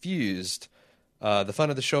they're confused. The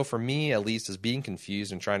fun of the show, for me at least, is being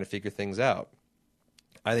confused and trying to figure things out.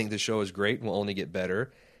 I think the show is great and will only get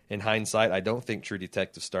better. In hindsight, I don't think True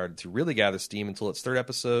Detective started to really gather steam until its third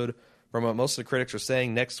episode. From what most of the critics are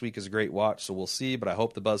saying, next week is a great watch, so we'll see, but I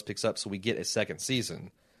hope the buzz picks up so we get a second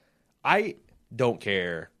season. I don't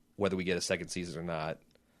care whether we get a second season or not.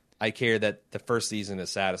 I care that the first season is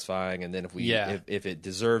satisfying, and then if it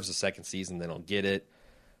deserves a second season, then I'll get it.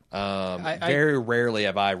 Very rarely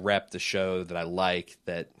have I repped a show that I like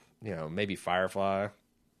that, maybe Firefly.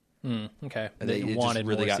 Okay. They wanted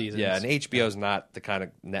really more seasons. Yeah, and HBO's not the kind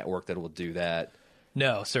of network that will do that.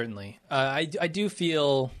 No, certainly. I do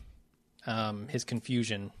feel his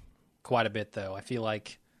confusion quite a bit, though. I feel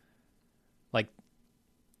like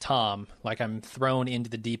Tom, like I'm thrown into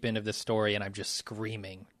the deep end of this story and I'm just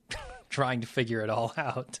screaming, trying to figure it all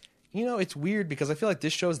out. It's weird because I feel like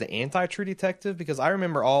this show is the anti-True Detective, because I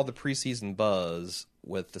remember all the preseason buzz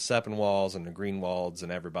with the Sepinwalds and the Greenwalds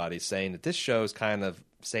and everybody saying that this show is kind of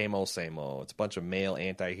same old, same old. It's a bunch of male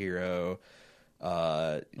anti-hero,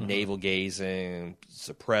 navel-gazing,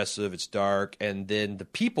 suppressive, it's dark. And then the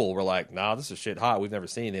people were like, nah, this is shit hot. We've never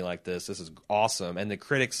seen anything like this. This is awesome. And the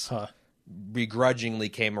critics begrudgingly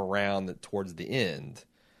came around towards the end.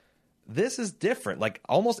 This is different. Like,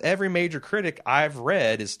 almost every major critic I've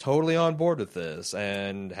read is totally on board with this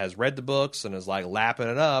and has read the books and is like lapping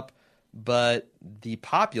it up, but the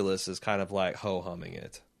populace is kind of like ho-humming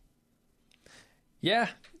it. Yeah,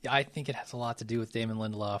 I think it has a lot to do with Damon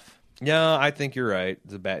Lindelof. Yeah, I think you're right.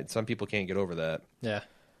 Some people can't get over that. Yeah.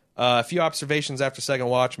 A few observations after second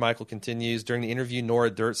watch. Michael continues. During the interview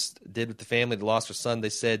Nora Dirtz did with the family that lost her son, they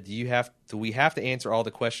said, do we have to answer all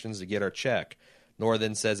the questions to get our check? Nora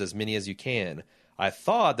then says, as many as you can. I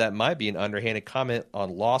thought that might be an underhanded comment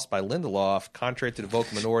on Lost by Lindelof. Contrary to the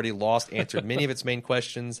vocal minority, Lost answered many of its main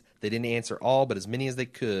questions. They didn't answer all, but as many as they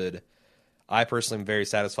could. I personally am very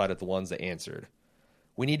satisfied with the ones they answered.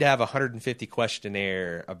 We need to have a 150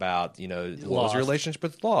 questionnaire about, what was your relationship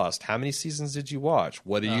with Lost? How many seasons did you watch?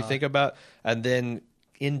 What do you think about? And then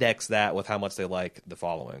index that with how much they like the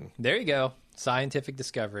following. There you go. Scientific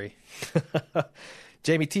discovery.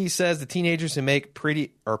 Jamie T says the teenagers who make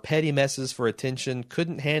pretty or petty messes for attention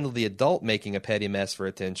couldn't handle the adult making a petty mess for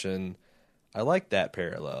attention. I like that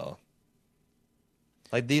parallel.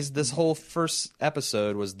 Like this whole first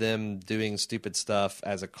episode was them doing stupid stuff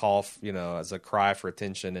as a call, as a cry for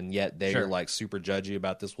attention, and yet they were like super judgy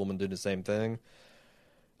about this woman doing the same thing.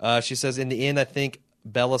 She says, in the end, I think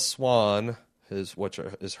Bella Swan is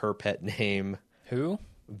her pet name. Who?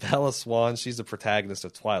 Bella Swan. She's the protagonist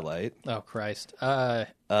of Twilight. Oh Christ! Who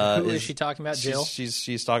is she talking about? Jill.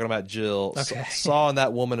 She's talking about Jill. Okay. Saw in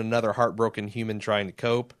that woman another heartbroken human trying to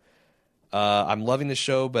cope. I'm loving the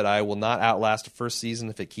show, but I will not outlast the first season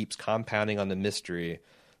if it keeps compounding on the mystery.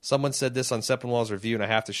 Someone said this on Sepinwall's review, and I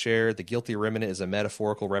have to share. The Guilty Remnant is a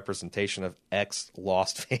metaphorical representation of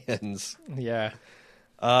ex-Lost fans. Yeah.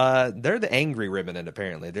 They're the angry Remnant,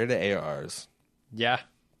 apparently. They're the ARs. Yeah.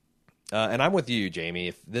 And I'm with you, Jamie.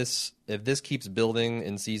 If this keeps building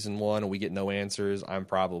in season 1 and we get no answers, I'm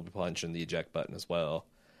probably punching the eject button as well.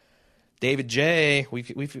 David J,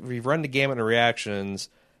 we've run the gamut of reactions.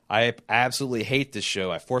 I absolutely hate this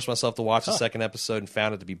show. I forced myself to watch the second episode and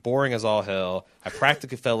found it to be boring as all hell. I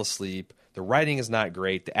practically fell asleep. The writing is not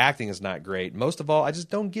great. The acting is not great. Most of all, I just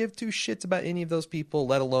don't give two shits about any of those people,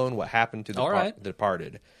 let alone what happened to the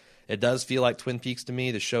Departed. It does feel like Twin Peaks to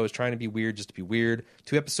me. The show is trying to be weird just to be weird.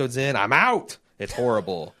 2 episodes in, I'm out. It's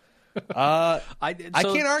horrible. I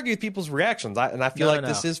can't argue with people's reactions. I feel like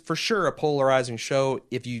this is for sure a polarizing show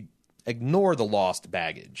if you ignore the Lost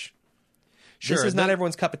baggage. Sure, this is not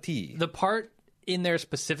everyone's cup of tea. The part in there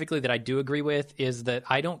specifically that I do agree with is that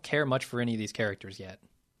I don't care much for any of these characters yet.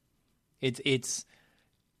 It's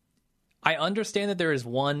I understand that there is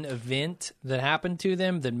one event that happened to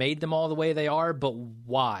them that made them all the way they are, but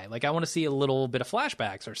why? Like, I want to see a little bit of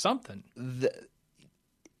flashbacks or something.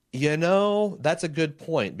 That's a good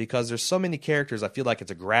point, because there's so many characters I feel like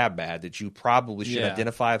it's a grab bag that you probably should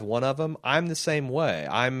identify with one of them. I'm the same way.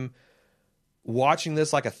 I'm watching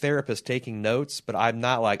this like a therapist taking notes, but I'm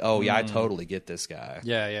not like, oh, yeah, I totally get this guy.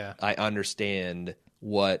 Yeah. I understand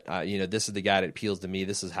what, this is the guy that appeals to me.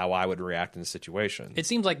 This is how I would react in this situation. It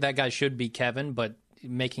seems like that guy should be Kevin, but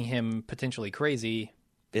making him potentially crazy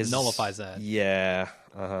nullifies that. Yeah.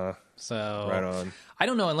 Uh-huh. So, right on. I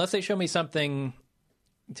don't know, unless they show me something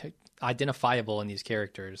identifiable in these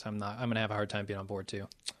characters, I'm going to have a hard time being on board too.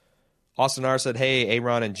 Austin R said, hey,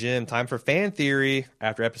 Aaron and Jim, time for fan theory.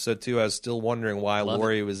 After episode 2, I was still wondering why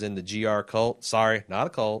Lori was in the GR cult. Sorry, not a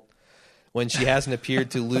cult. When she hasn't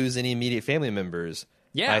appeared to lose any immediate family members.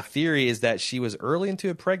 Yeah. My theory is that she was early into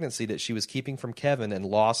a pregnancy that she was keeping from Kevin and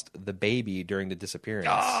lost the baby during the disappearance.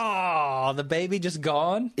 Oh, the baby just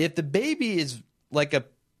gone? If the baby is like a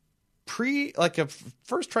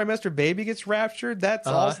first trimester baby gets raptured, that's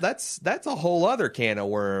a whole other can of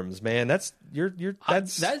worms, man. That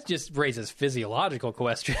just raises physiological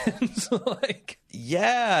questions. When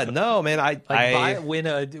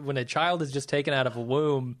a child is just taken out of a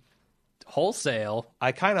womb wholesale,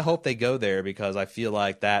 I kind of hope they go there, because I feel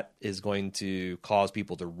like that is going to cause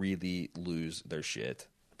people to really lose their shit.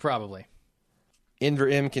 Probably.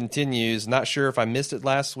 Indra M continues, not sure if I missed it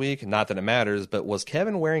last week, not that it matters, but was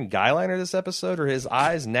Kevin wearing guy liner this episode, or his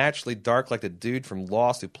eyes naturally dark like the dude from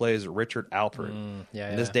Lost who plays Richard Alpert? In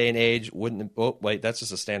this day and age, that's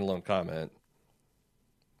just a standalone comment.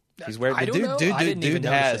 He's wearing dude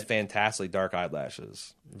has fantastically dark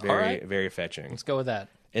eyelashes. Very fetching. Let's go with that.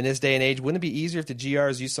 In this day and age, wouldn't it be easier if the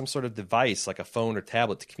GRs used some sort of device like a phone or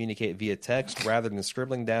tablet to communicate via text rather than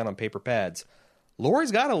scribbling down on paper pads?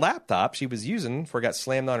 Lori's got a laptop she was using before it got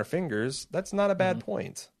slammed on her fingers. That's not a bad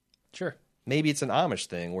point. Sure. Maybe it's an Amish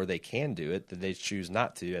thing where they can do it, that they choose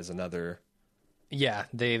not to as another... Yeah,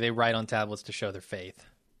 they write on tablets to show their faith.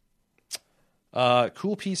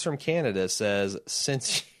 Cool Piece from Canada says,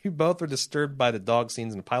 since you both were disturbed by the dog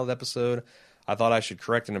scenes in the pilot episode, I thought I should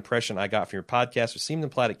correct an impression I got from your podcast, which seemed to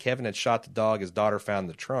imply that Kevin had shot the dog his daughter found in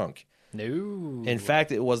the trunk. No. In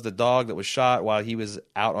fact, it was the dog that was shot while he was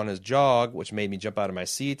out on his jog, which made me jump out of my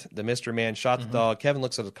seat. The mystery man shot the dog. Kevin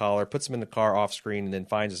looks at the collar, puts him in the car off screen, and then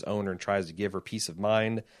finds his owner and tries to give her peace of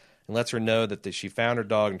mind and lets her know that she found her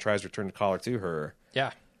dog and tries to return the collar to her.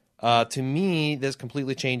 Yeah. To me, this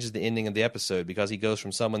completely changes the ending of the episode, because he goes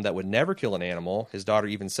from someone that would never kill an animal, his daughter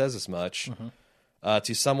even says as much,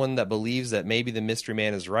 to someone that believes that maybe the mystery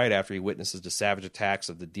man is right after he witnesses the savage attacks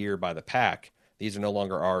of the deer by the pack. These are no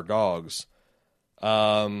longer our dogs.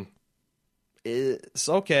 It's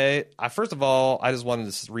okay. First of all, I just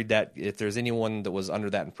wanted to read that if there's anyone that was under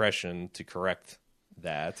that impression to correct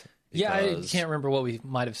that. Yeah, I can't remember what we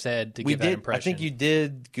might have said to give that impression. I think you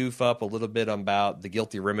did goof up a little bit about the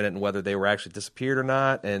guilty remnant and whether they were actually disappeared or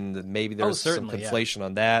not, and maybe there was some conflation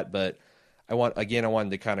on that. But I wanted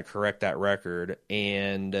to kind of correct that record,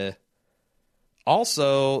 and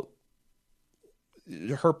also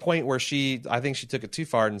her point where I think she took it too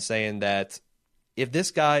far in saying that if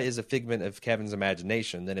this guy is a figment of Kevin's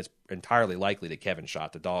imagination, then it's entirely likely that Kevin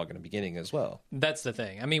shot the dog in the beginning as well. That's the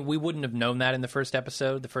thing. I mean, we wouldn't have known that in the first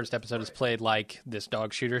episode. The first episode is played like this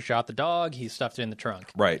dog shooter shot the dog. He stuffed it in the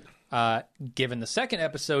trunk. Right. Given the second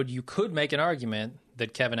episode, you could make an argument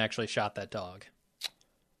that Kevin actually shot that dog.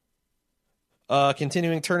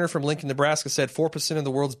 Continuing, Turner from Lincoln, Nebraska said 4% of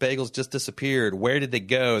the world's bagels just disappeared. Where did they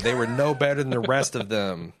go? They were no better than the rest of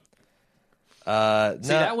them.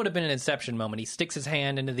 That would have been an Inception moment. He sticks his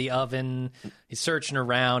hand into the oven, he's searching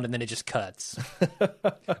around, and then it just cuts.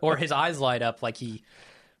 Or his eyes light up like he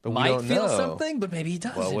might feel something, but maybe he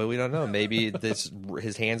doesn't. Well, we don't know. Maybe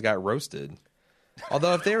his hands got roasted.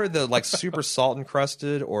 Although if they were the super salt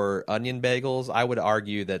encrusted or onion bagels, I would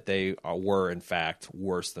argue that they were in fact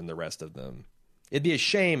worse than the rest of them. It'd be a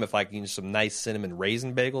shame if some nice cinnamon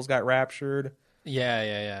raisin bagels got raptured.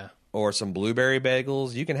 Yeah. Or some blueberry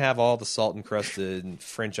bagels. You can have all the salt encrusted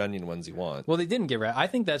French onion ones you want. Well, they didn't get raptured. I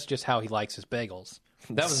think that's just how he likes his bagels.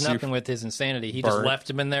 That was nothing with his insanity. He just left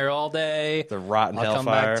him in there all day. The rotten hellfire. I'll come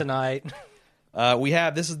back tonight.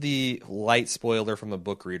 This is the light spoiler from the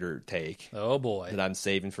book reader take. Oh, boy. That I'm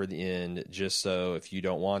saving for the end, just so if you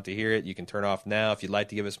don't want to hear it, you can turn off now. If you'd like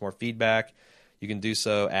to give us more feedback, you can do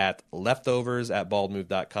so at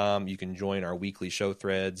leftovers@baldmove.com. You can join our weekly show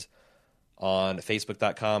threads on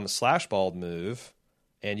facebook.com/baldmove.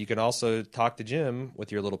 And you can also talk to Jim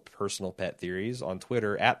with your little personal pet theories on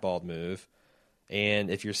Twitter @baldmove.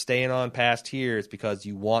 And if you're staying on past here, it's because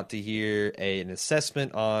you want to hear an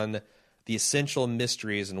assessment on the essential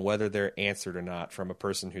mysteries and whether they're answered or not from a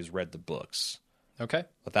person who's read the books. Okay.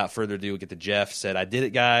 Without further ado, we get to Jeff. Said, I did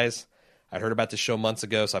it, guys. I heard about this show months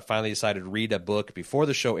ago, so I finally decided to read a book before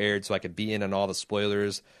the show aired so I could be in on all the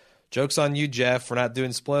spoilers. Joke's on you, Jeff. We're not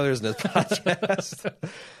doing spoilers in this podcast.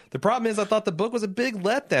 The problem is I thought the book was a big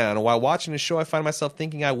letdown. And while watching the show, I find myself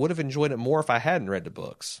thinking I would have enjoyed it more if I hadn't read the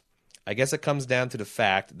books. I guess it comes down to the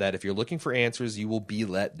fact that if you're looking for answers, you will be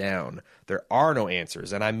let down. There are no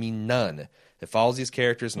answers, and I mean none. It follows these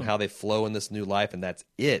characters and how they flow in this new life, and that's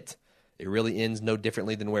it. It really ends no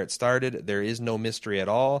differently than where it started. There is no mystery at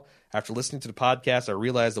all. After listening to the podcast, I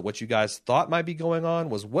realized that what you guys thought might be going on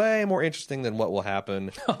was way more interesting than what will happen.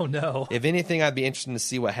 Oh, no. If anything, I'd be interested to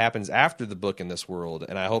see what happens after the book in this world,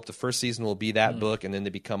 and I hope the first season will be that book, and then they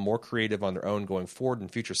become more creative on their own going forward in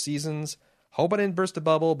future seasons. Hope I didn't burst a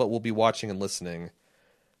bubble, but we'll be watching and listening.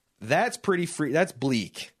 That's pretty free. That's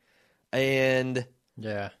bleak. And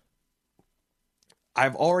yeah,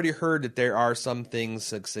 I've already heard that there are some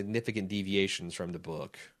things, like significant deviations from the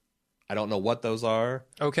book. I don't know what those are.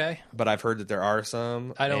 Okay. But I've heard that there are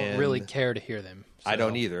some. I don't really care to hear them. So. I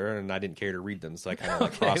don't either, and I didn't care to read them, so I kind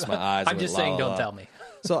of crossed my eyes. I'm just saying, don't tell me.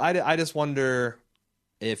 So I just wonder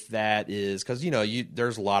if that is, because,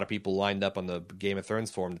 there's a lot of people lined up on the Game of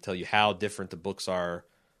Thrones forum to tell you how different the books are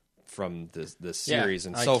from this series.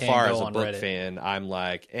 And so far, as a book fan, I'm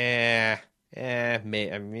like,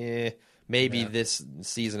 maybe this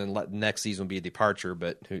season and next season will be a departure,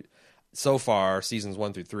 but so far, seasons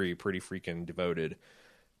 1 through 3, pretty freaking devoted.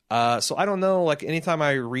 So I don't know, like, anytime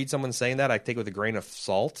I read someone saying that, I take it with a grain of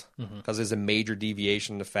salt, because there's a major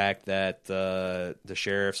deviation in the fact that the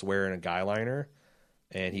sheriff's wearing a guy liner,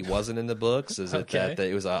 and he wasn't in the books. Is it that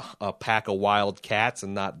it was a pack of wild cats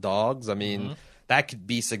and not dogs? I mean, that could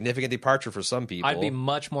be significant departure for some people. I'd be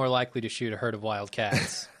much more likely to shoot a herd of wild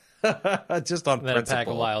cats just on than principle. a pack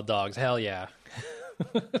of wild dogs. Hell yeah.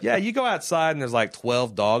 Yeah, you go outside and there's like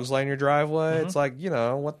 12 dogs lined your driveway. It's like,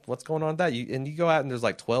 what's going on with that? And you go out and there's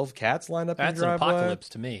like 12 cats lined up in your driveway. That's an apocalypse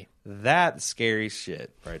to me. That's scary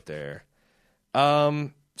shit right there.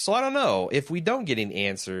 So I don't know if we don't get any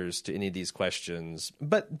answers to any of these questions,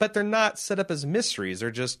 but they're not set up as mysteries. They're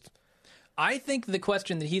just... I think the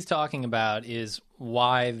question that he's talking about is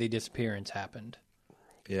why the disappearance happened.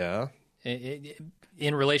 Yeah.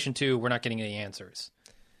 In relation to we're not getting any answers.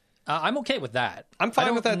 I'm okay with that. I'm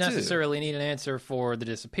fine with that, too. I don't necessarily need an answer for the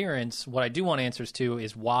disappearance. What I do want answers to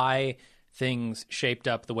is why things shaped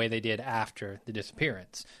up the way they did after the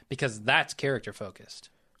disappearance, because that's character-focused.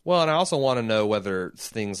 Well, and I also want to know whether it's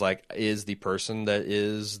things like, is the person that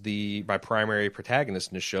is my primary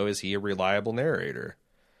protagonist in the show, is he a reliable narrator?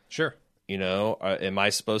 Sure. Am I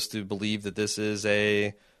supposed to believe that this is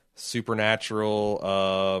a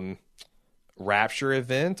supernatural rapture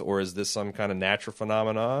event, or is this some kind of natural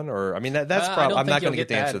phenomenon? Or, I mean, that's probably, I'm not going to get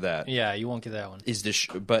the answer to that. Yeah, you won't get that one. Is this,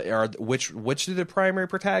 but which do the primary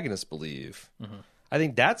protagonists believe? I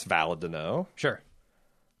think that's valid to know. Sure.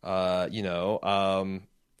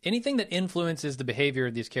 Anything that influences the behavior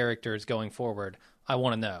of these characters going forward, I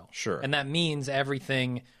want to know. Sure. And that means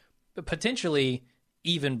everything, potentially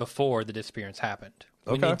even before the disappearance happened.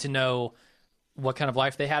 We need to know what kind of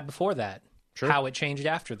life they had before that, how it changed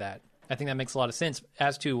after that. I think that makes a lot of sense.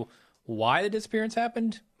 As to why the disappearance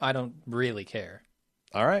happened, I don't really care.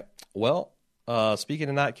 All right. Well, speaking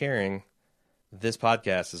of not caring, this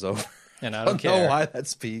podcast is over. And I don't know why that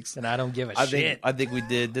speaks. And I don't give a shit. I think we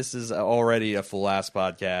did. This is already a full ass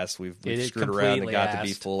podcast. We've screwed around and got to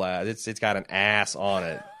be full ass. It's got an ass on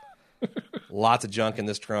it. Lots of junk in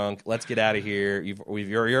this trunk. Let's get out of here. You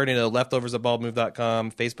already know leftovers at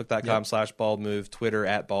baldmove.com, facebook.com/baldmove, Twitter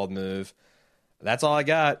 @baldmove. That's all I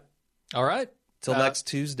got. All right. Till next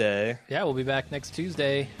Tuesday. Yeah, we'll be back next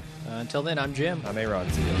Tuesday. Until then, I'm Jim. I'm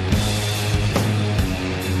Aaron. See you.